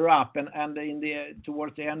further up and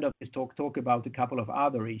towards the end of this talk about a couple of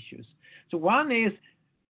other issues. So one is,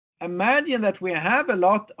 imagine that we have a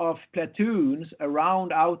lot of platoons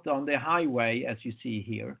around out on the highway, as you see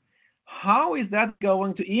here. How is that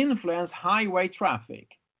going to influence highway traffic?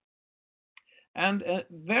 And a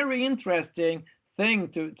very interesting thing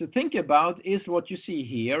to think about is what you see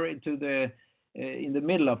here in the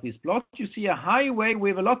middle of this plot. You see a highway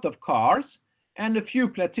with a lot of cars and a few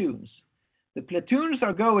platoons. The platoons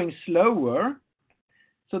are going slower,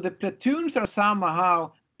 so the platoons are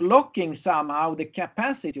somehow blocking the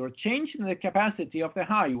capacity or changing the capacity of the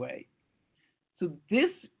highway. So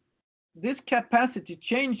this capacity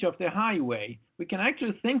change of the highway, we can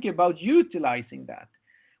actually think about utilizing that.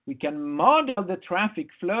 We can model the traffic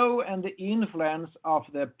flow and the influence of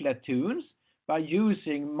the platoons by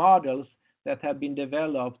using models that have been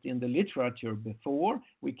developed in the literature before.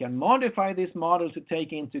 We can modify this model to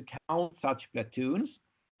take into account such platoons.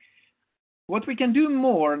 What we can do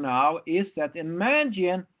more now is that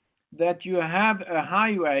imagine that you have a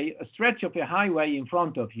highway, a stretch of a highway in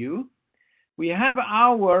front of you. We have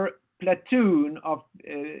our platoon of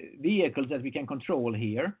vehicles that we can control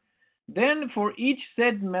here. Then for each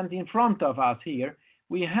segment in front of us here,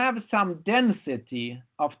 we have some density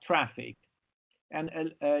of traffic. And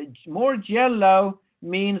more yellow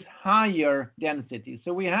means higher density.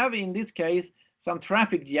 So we have, in this case, some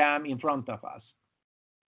traffic jam in front of us.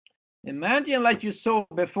 Imagine, like you saw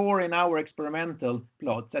before in our experimental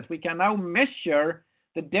plots, that we can now measure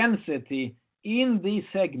the density in these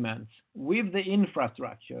segments with the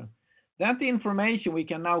infrastructure. That information we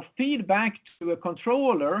can now feed back to a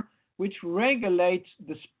controller which regulates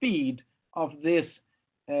the speed of this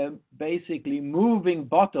basically moving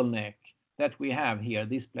bottleneck that we have here,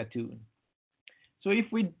 this platoon. So if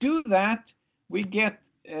we do that, we get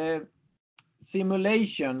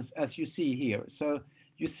simulations as you see here. So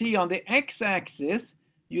you see on the x-axis,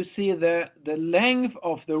 you see the length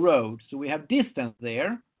of the road. So we have distance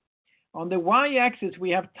there. On the y-axis,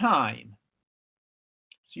 we have time.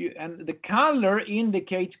 So and the color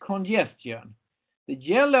indicates congestion. The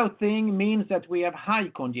yellow thing means that we have high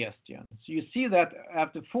congestion. So you see that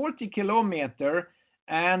after 40 kilometers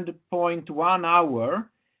and 0.1 hour,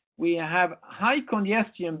 we have high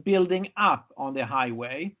congestion building up on the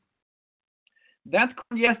highway. That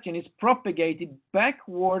congestion is propagated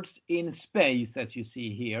backwards in space, as you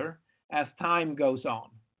see here, as time goes on.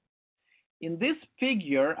 In this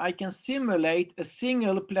figure, I can simulate a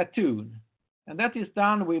single platoon, and that is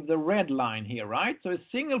done with the red line here, right? So a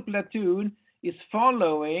single platoon is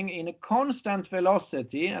following in a constant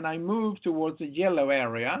velocity, and I move towards the yellow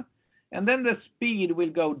area, and then the speed will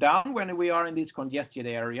go down when we are in this congested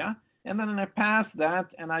area, and then I pass that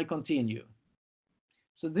and I continue.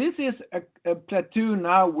 So this is a platoon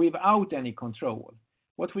now without any control.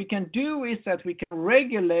 What we can do is that we can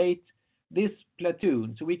regulate this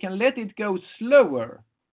platoon, so we can let it go slower.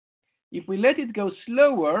 If we let it go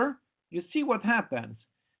slower, you see what happens.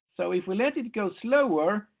 So if we let it go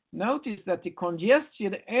slower, notice that the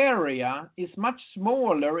congested area is much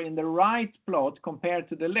smaller in the right plot compared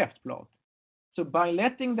to the left plot. So by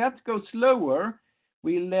letting that go slower,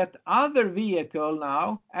 we let other vehicle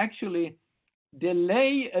now actually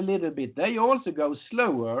delay a little bit. They also go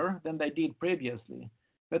slower than they did previously,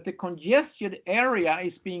 but the congested area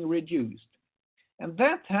is being reduced. And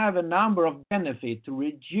that have a number of benefits to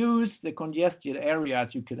reduce the congested area,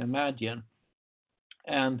 as you can imagine.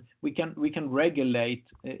 And we can regulate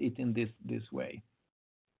it in this way.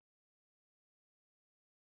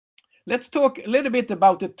 Let's talk a little bit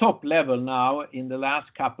about the top level now in the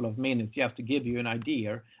last couple of minutes, just to give you an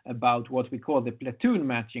idea about what we call the platoon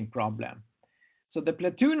matching problem. So the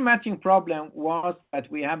platoon matching problem was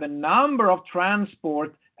that we have a number of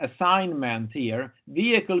transport assignments here,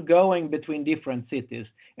 vehicle going between different cities,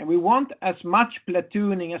 and we want as much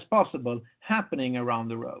platooning as possible happening around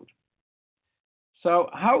the road. So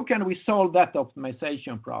how can we solve that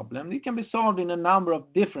optimization problem? It can be solved in a number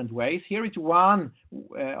of different ways. Here is one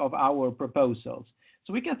of our proposals.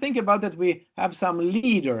 So we can think about that we have some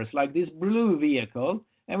leaders like this blue vehicle,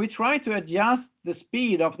 and we try to adjust the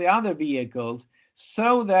speed of the other vehicles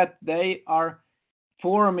so that they are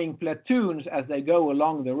forming platoons as they go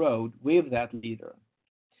along the road with that leader.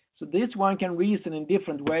 So this one can reason in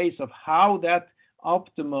different ways of how that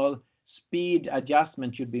optimal speed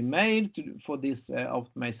adjustment should be made for this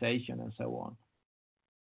optimization and so on.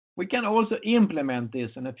 We can also implement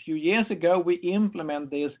this, and a few years ago we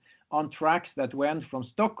implemented this on tracks that went from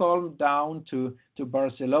Stockholm down to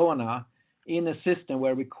Barcelona in a system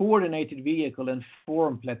where we coordinated vehicle and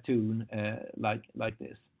form platoon like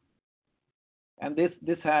this. And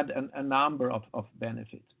this had a number of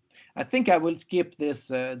benefits. I think I will skip this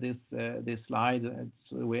slide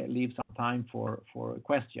so we leave some time for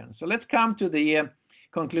questions. So let's come to the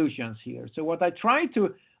conclusions here. So what I try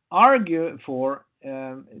to argue for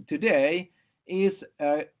today is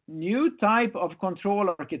a new type of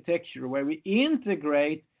control architecture where we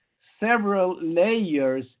integrate several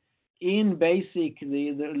layers in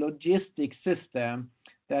basically the logistic system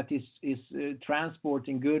that is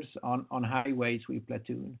transporting goods on highways with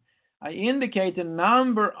platoon. I indicate a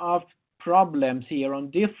number of problems here on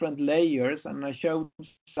different layers, and I showed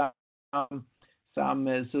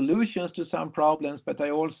some solutions to some problems, but I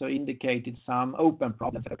also indicated some open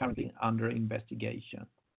problems that are currently under investigation.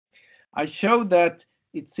 I showed that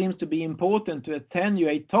it seems to be important to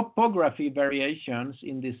attenuate topography variations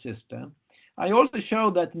in this system. I also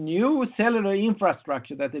showed that new cellular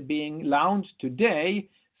infrastructure that is being launched today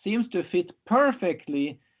seems to fit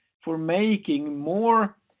perfectly for making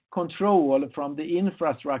more control from the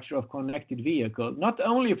infrastructure of connected vehicle, not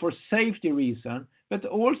only for safety reason, but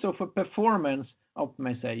also for performance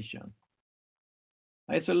optimization.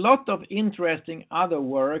 It's a lot of interesting other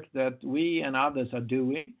work that we and others are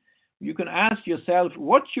doing. You can ask yourself,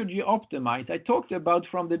 what should you optimize? I talked about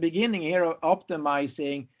from the beginning here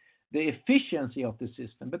optimizing the efficiency of the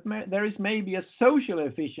system, but there is maybe a social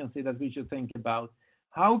efficiency that we should think about.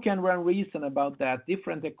 How can one reason about that?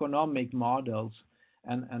 Different economic models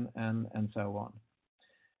and so on.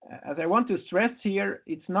 As I want to stress here,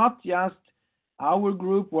 it's not just our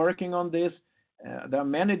group working on this. There are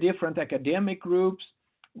many different academic groups.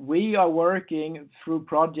 We are working through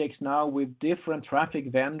projects now with different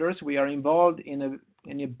traffic vendors. We are involved in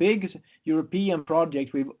a big European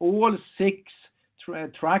project with all 6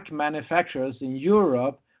 truck manufacturers in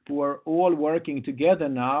Europe who are all working together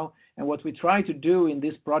now. And what we try to do in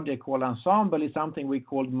this project called Ensemble is something we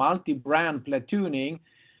call multi-brand platooning,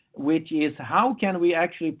 which is how can we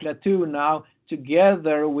actually platoon now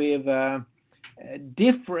together with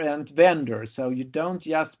different vendors. So you don't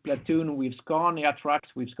just platoon with Scania trucks,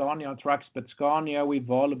 but Scania with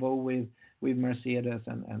Volvo, with Mercedes,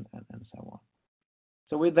 and so on.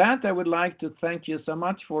 So with that, I would like to thank you so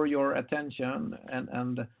much for your attention,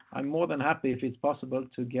 and I'm more than happy if it's possible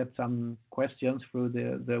to get some questions through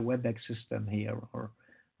the WebEx system here or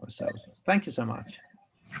so. Thank you so much.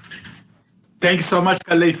 Thank you so much,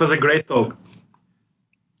 Karl. It was a great talk.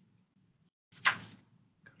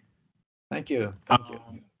 Thank you.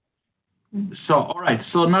 So, all right.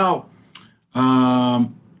 So now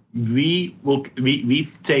we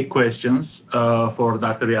take questions for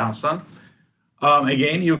Dr. Johansson.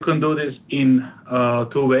 Again, you can do this in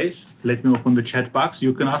 2 ways. Let me open the chat box.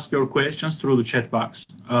 You can ask your questions through the chat box,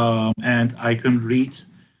 and I can read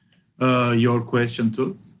your question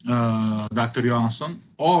to Dr. Johansson,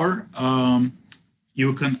 or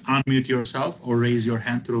you can unmute yourself or raise your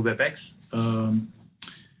hand through WebEx.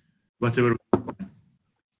 Whatever.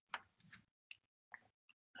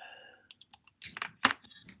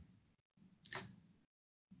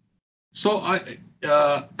 So,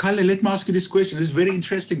 Karl, let me ask you this question. This is very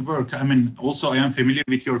interesting work. I mean, also I am familiar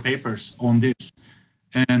with your papers on this,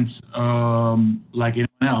 and like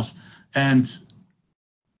anyone else. And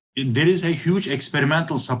there is a huge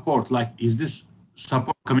experimental support. Like, is this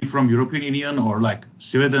support coming from European Union or like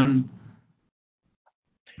Sweden?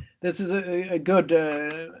 This is a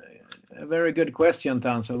very good question,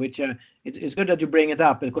 Tansel, which it's good that you bring it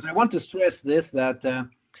up, because I want to stress this, that, as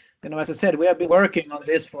I said, we have been working on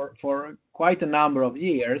this for quite a number of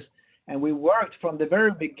years, and we worked from the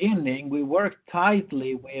very beginning, we worked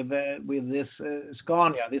tightly with this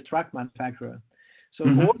Scania, this truck manufacturer. So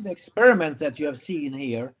all the experiments that you have seen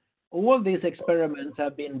here, all these experiments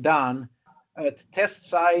have been done at test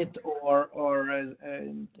site or on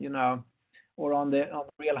the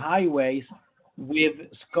real highways with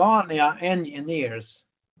Scania engineers.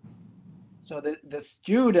 So the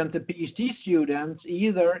student, the PhD students,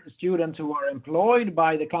 either students who are employed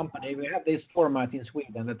by the company, we have this format in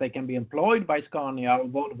Sweden that they can be employed by Scania or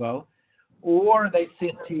Volvo, or they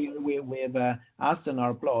sit here with us and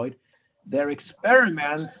are employed. Their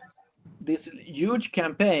experiments, this huge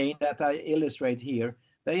campaign that I illustrate here,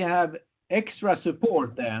 they have extra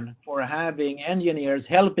support then for having engineers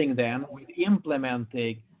helping them with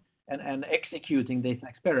implementing and executing these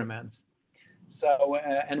experiments. So,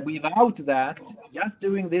 and without that, just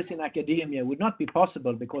doing this in academia would not be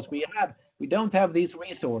possible, because we don't have these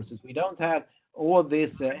resources. We don't have all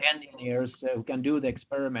these engineers who can do the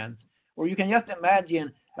experiments. Or you can just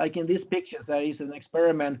imagine, like in these pictures, there is an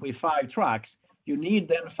experiment with 5 trucks. You need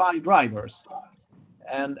then 5 drivers.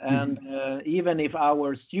 And even if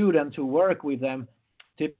our students who work with them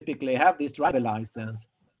typically have this driver license,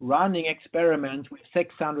 running experiments with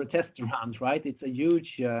 600 test runs, right? It's a huge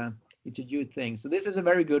thing. So this is a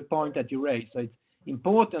very good point that you raised. So it's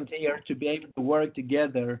important here to be able to work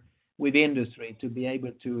together with industry to be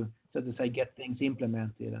able to, so to say, get things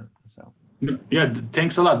implemented. So. Yeah,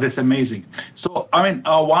 thanks a lot. That's amazing. So, I mean,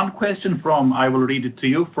 one question I will read it to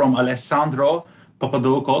you, from Alessandro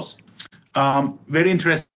Papadopoulos. Very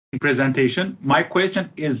interesting presentation. My question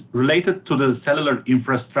is related to the cellular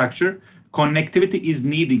infrastructure. Connectivity is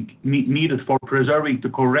needed for preserving the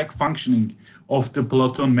correct functioning of the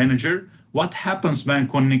platoon manager. What happens when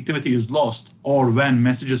connectivity is lost or when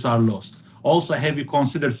messages are lost? Also, have you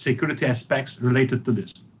considered security aspects related to this?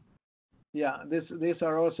 Yeah, these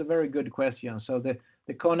are also very good questions. So the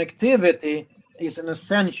connectivity is an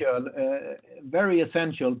essential, very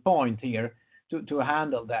essential point here to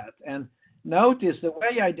handle that. And notice the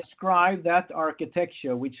way I describe that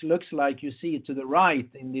architecture, which looks like you see to the right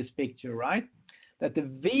in this picture, right? that the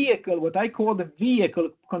vehicle, what I call the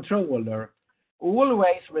vehicle controller,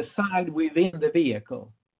 always reside within the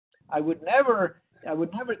vehicle. I would never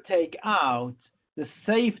take out the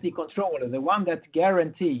safety controller, the one that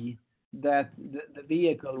guarantee that the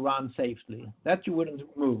vehicle runs safely. That you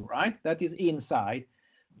wouldn't move, right? That is inside.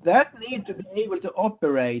 That needs to be able to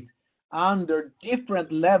operate under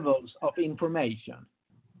different levels of information.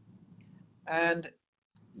 And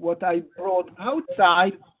what I brought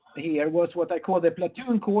outside here was what I call the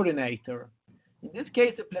platoon coordinator. In this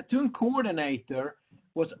case, the platoon coordinator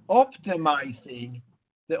was optimizing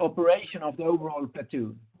the operation of the overall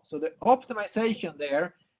platoon. So the optimization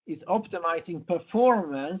there is optimizing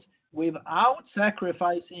performance without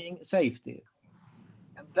sacrificing safety.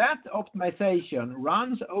 And that optimization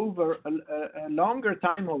runs over a longer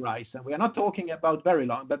time horizon. We are not talking about very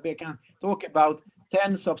long, but we can talk about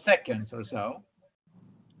tens of seconds or so.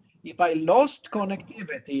 If I lost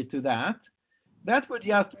connectivity to that, that would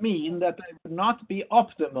just mean that it would not be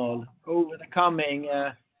optimal over the coming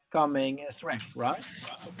threat, right?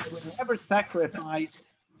 We will never sacrifice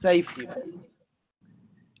safety.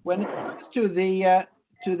 When it comes to the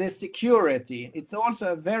security, it's also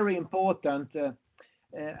a very important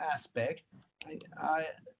aspect.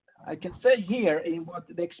 I can say here in what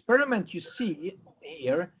the experiment you see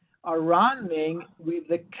here are running with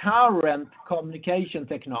the current communication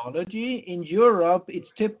technology. In Europe,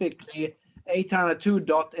 it's typically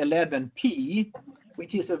 802.11p,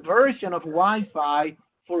 which is a version of Wi-Fi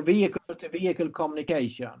for vehicle-to-vehicle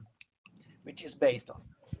communication, which is based on.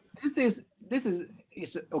 This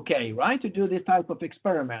is okay, right, to do this type of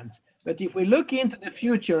experiments. But if we look into the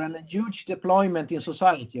future and a huge deployment in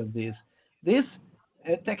society of this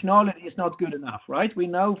technology is not good enough, right? We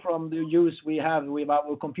know from the use we have with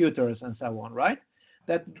our computers and so on, right?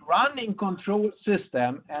 That running control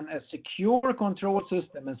system and a secure control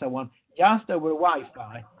system and so on just over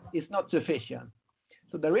Wi-Fi is not sufficient.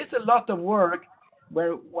 So there is a lot of work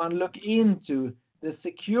where one look into the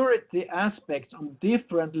security aspects on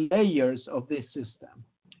different layers of this system.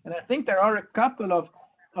 And I think there are a couple of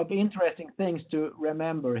interesting things to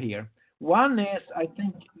remember here. One is, I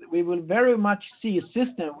think we will very much see a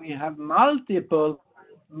system. We have multiple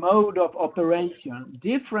mode of operation,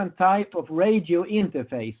 different type of radio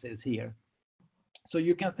interfaces here. So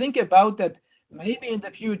you can think about that maybe in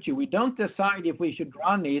the future, we don't decide if we should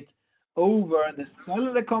run it over the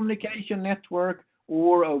cellular communication network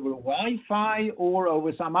or over Wi-Fi or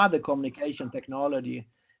over some other communication technology.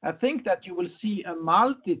 I think that you will see a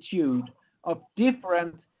multitude of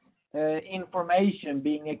different information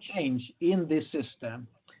being exchanged in this system.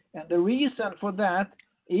 And the reason for that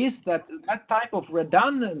is that that type of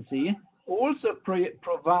redundancy also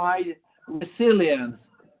provide resilience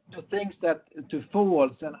to things to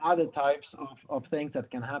faults and other types of things that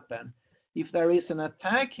can happen. If there is an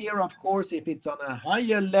attack here, of course, if it's on a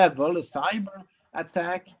higher level, a cyber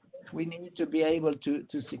attack, we need to be able to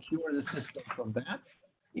secure the system from that.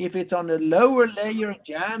 If it's on a lower layer,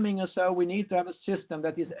 jamming or so, we need to have a system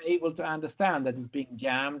that is able to understand that it's being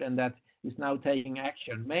jammed and that is now taking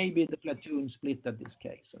action. Maybe the platoon split at this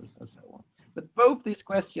case or so on. But both these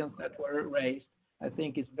questions that were raised, I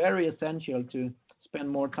think is very essential to spend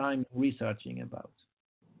more time researching about.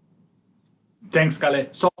 Thanks,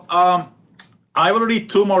 Kalle. So I will read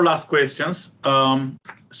two more last questions.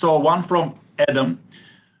 So one from Adam.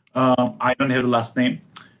 I don't have the last name.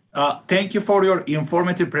 Thank you for your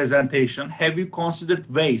informative presentation. Have you considered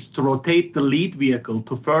ways to rotate the lead vehicle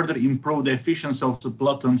to further improve the efficiency of the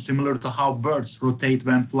platoon, similar to how birds rotate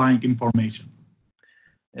when flying in formation?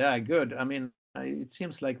 Yeah, good. I mean, it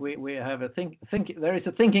seems like we have a there is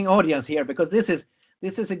a thinking audience here, because this is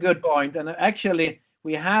a good point. And actually,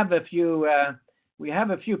 we have a few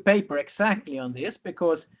paper exactly on this,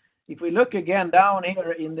 because if we look again down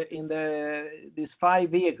here in this 5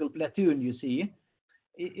 vehicle platoon, you see.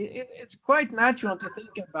 It's quite natural to think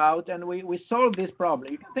about, and we solve this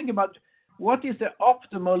problem. You can think about what is the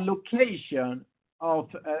optimal location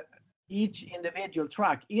of each individual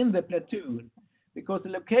truck in the platoon, because the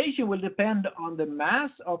location will depend on the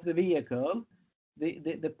mass of the vehicle,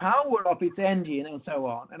 the power of its engine, and so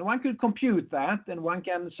on. And one could compute that, and one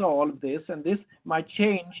can solve this, and this might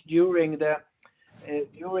change during the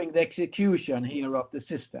execution here of the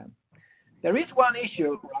system. There is one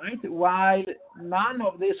issue, right? While none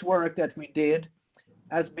of this work that we did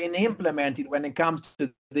has been implemented when it comes to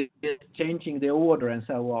changing the order and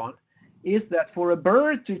so on, is that for a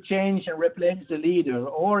bird to change and replace the leader,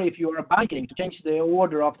 or if you are biking, to change the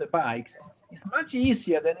order of the bikes, it's much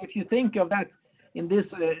easier than if you think of that in this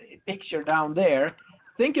picture down there.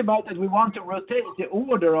 Think about that we want to rotate the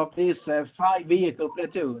order of this 5 vehicle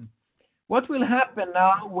platoon. what will happen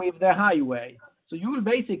now with the highway? So you will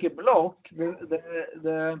basically block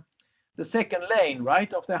the second lane,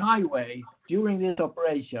 right, of the highway during this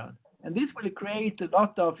operation. And this will create a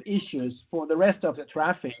lot of issues for the rest of the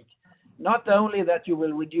traffic. Not only that you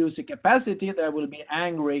will reduce the capacity, there will be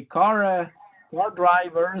angry car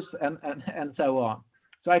drivers and so on.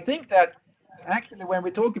 So I think that actually when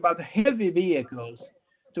we talk about heavy vehicles,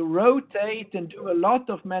 to rotate and do a lot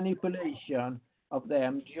of manipulation of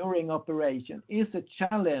them during operation is a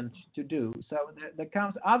challenge to do. So there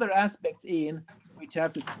comes other aspects in which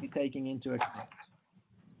have to be taken into account.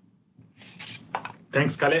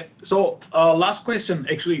 Thanks, Kalle. So last question,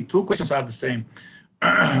 actually 2 questions are the same.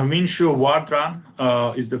 Minshu Wardran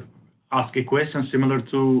ask a question similar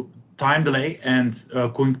to time delay and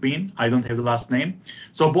Kung Bin. I don't have the last name.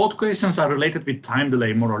 So both questions are related with time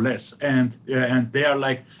delay more or less. And they are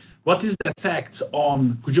like, what is the effect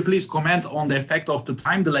on, could you please comment on the effect of the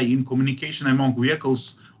time delay in communication among vehicles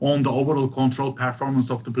on the overall control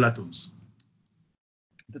performance of the platoons?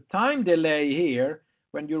 The time delay here,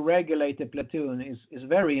 when you regulate a platoon, is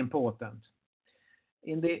very important.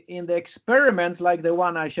 In the experiment like the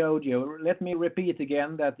one I showed you, let me repeat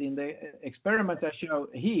again that in the experiment I showed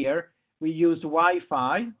here, we used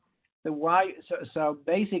Wi-Fi. So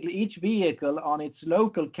basically each vehicle on its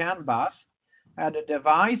local CAN bus had a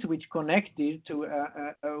device which connected to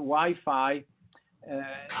a Wi-Fi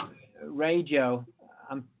radio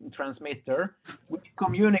transmitter, which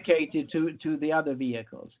communicated to the other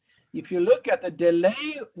vehicles. If you look at the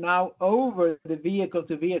delay now over the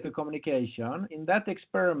vehicle-to-vehicle communication, in that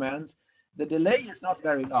experiment, the delay is not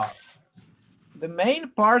very large. The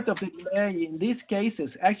main part of the delay in these cases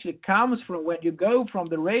actually comes from when you go from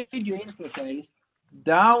the radio interface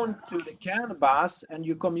down to the CAN bus and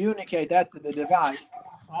you communicate that to the device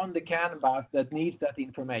on the CAN bus that needs that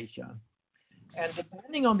information. And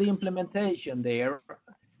depending on the implementation there,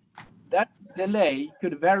 that delay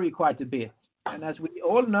could vary quite a bit. And as we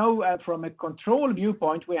all know from a control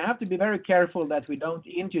viewpoint, we have to be very careful that we don't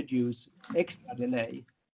introduce extra delay.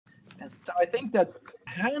 And so I think that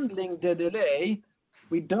handling the delay,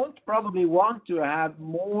 we don't probably want to have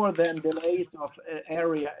more than delays of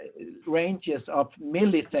area ranges of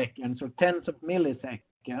milliseconds or tens of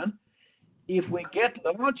milliseconds. If we get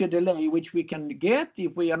larger delay, which we can get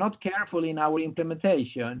if we are not careful in our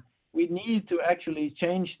implementation, we need to actually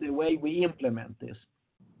change the way we implement this.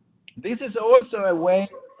 This is also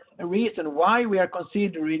a reason why we are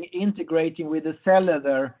considering integrating with the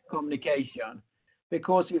cellular communication.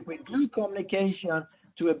 Because if we do communication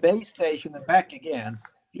to a base station and back again,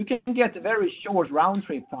 you can get a very short round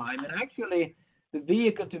trip time. And actually, the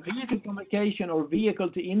vehicle-to-vehicle communication or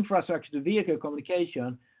vehicle-to-infrastructure-to-vehicle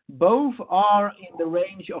communication, both are in the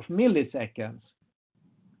range of milliseconds.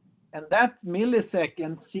 And that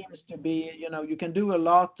millisecond seems to be, you can do a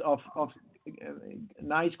lot of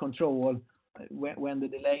nice control when the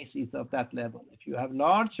delays is of that level. If you have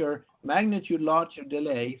larger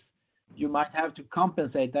delays, you might have to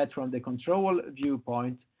compensate that from the control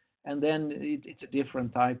viewpoint, and then it's a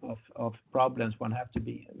different type of problems one have to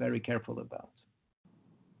be very careful about.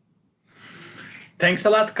 Thanks a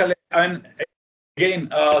lot, Kalle. And again,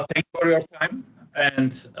 thanks for your time.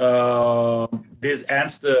 And this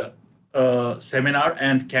ends the seminar.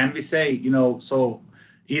 And can we say, so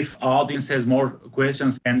if audience has more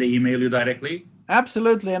questions, can they email you directly?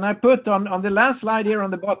 Absolutely, and I put on the last slide here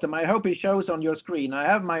on the bottom, I hope it shows on your screen. I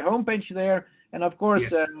have my homepage there, and of course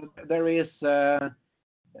there is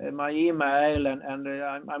my email, and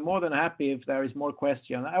I'm more than happy if there is more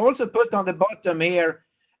questions. I also put on the bottom here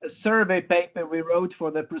a survey paper we wrote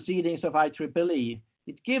for the proceedings of IEEE.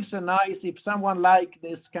 It gives a nice, if someone like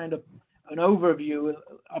this kind of an overview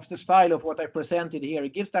of the style of what I presented here,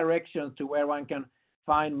 it gives directions to where one can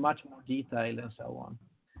find much more detail and so on.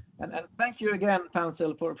 And thank you again,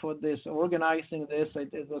 Tansel, for this, organizing this.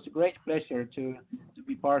 It was a great pleasure to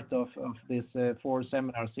be part of this FoRCE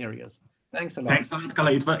seminar series. Thanks a lot. Thanks a lot,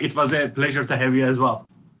 Kalle. It was a pleasure to have you as well.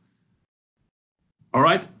 All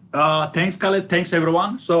right. Thanks, Kalle. Thanks,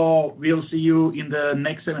 everyone. So we'll see you in the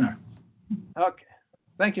next seminar. Okay.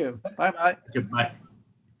 Thank you. Bye-bye. Bye.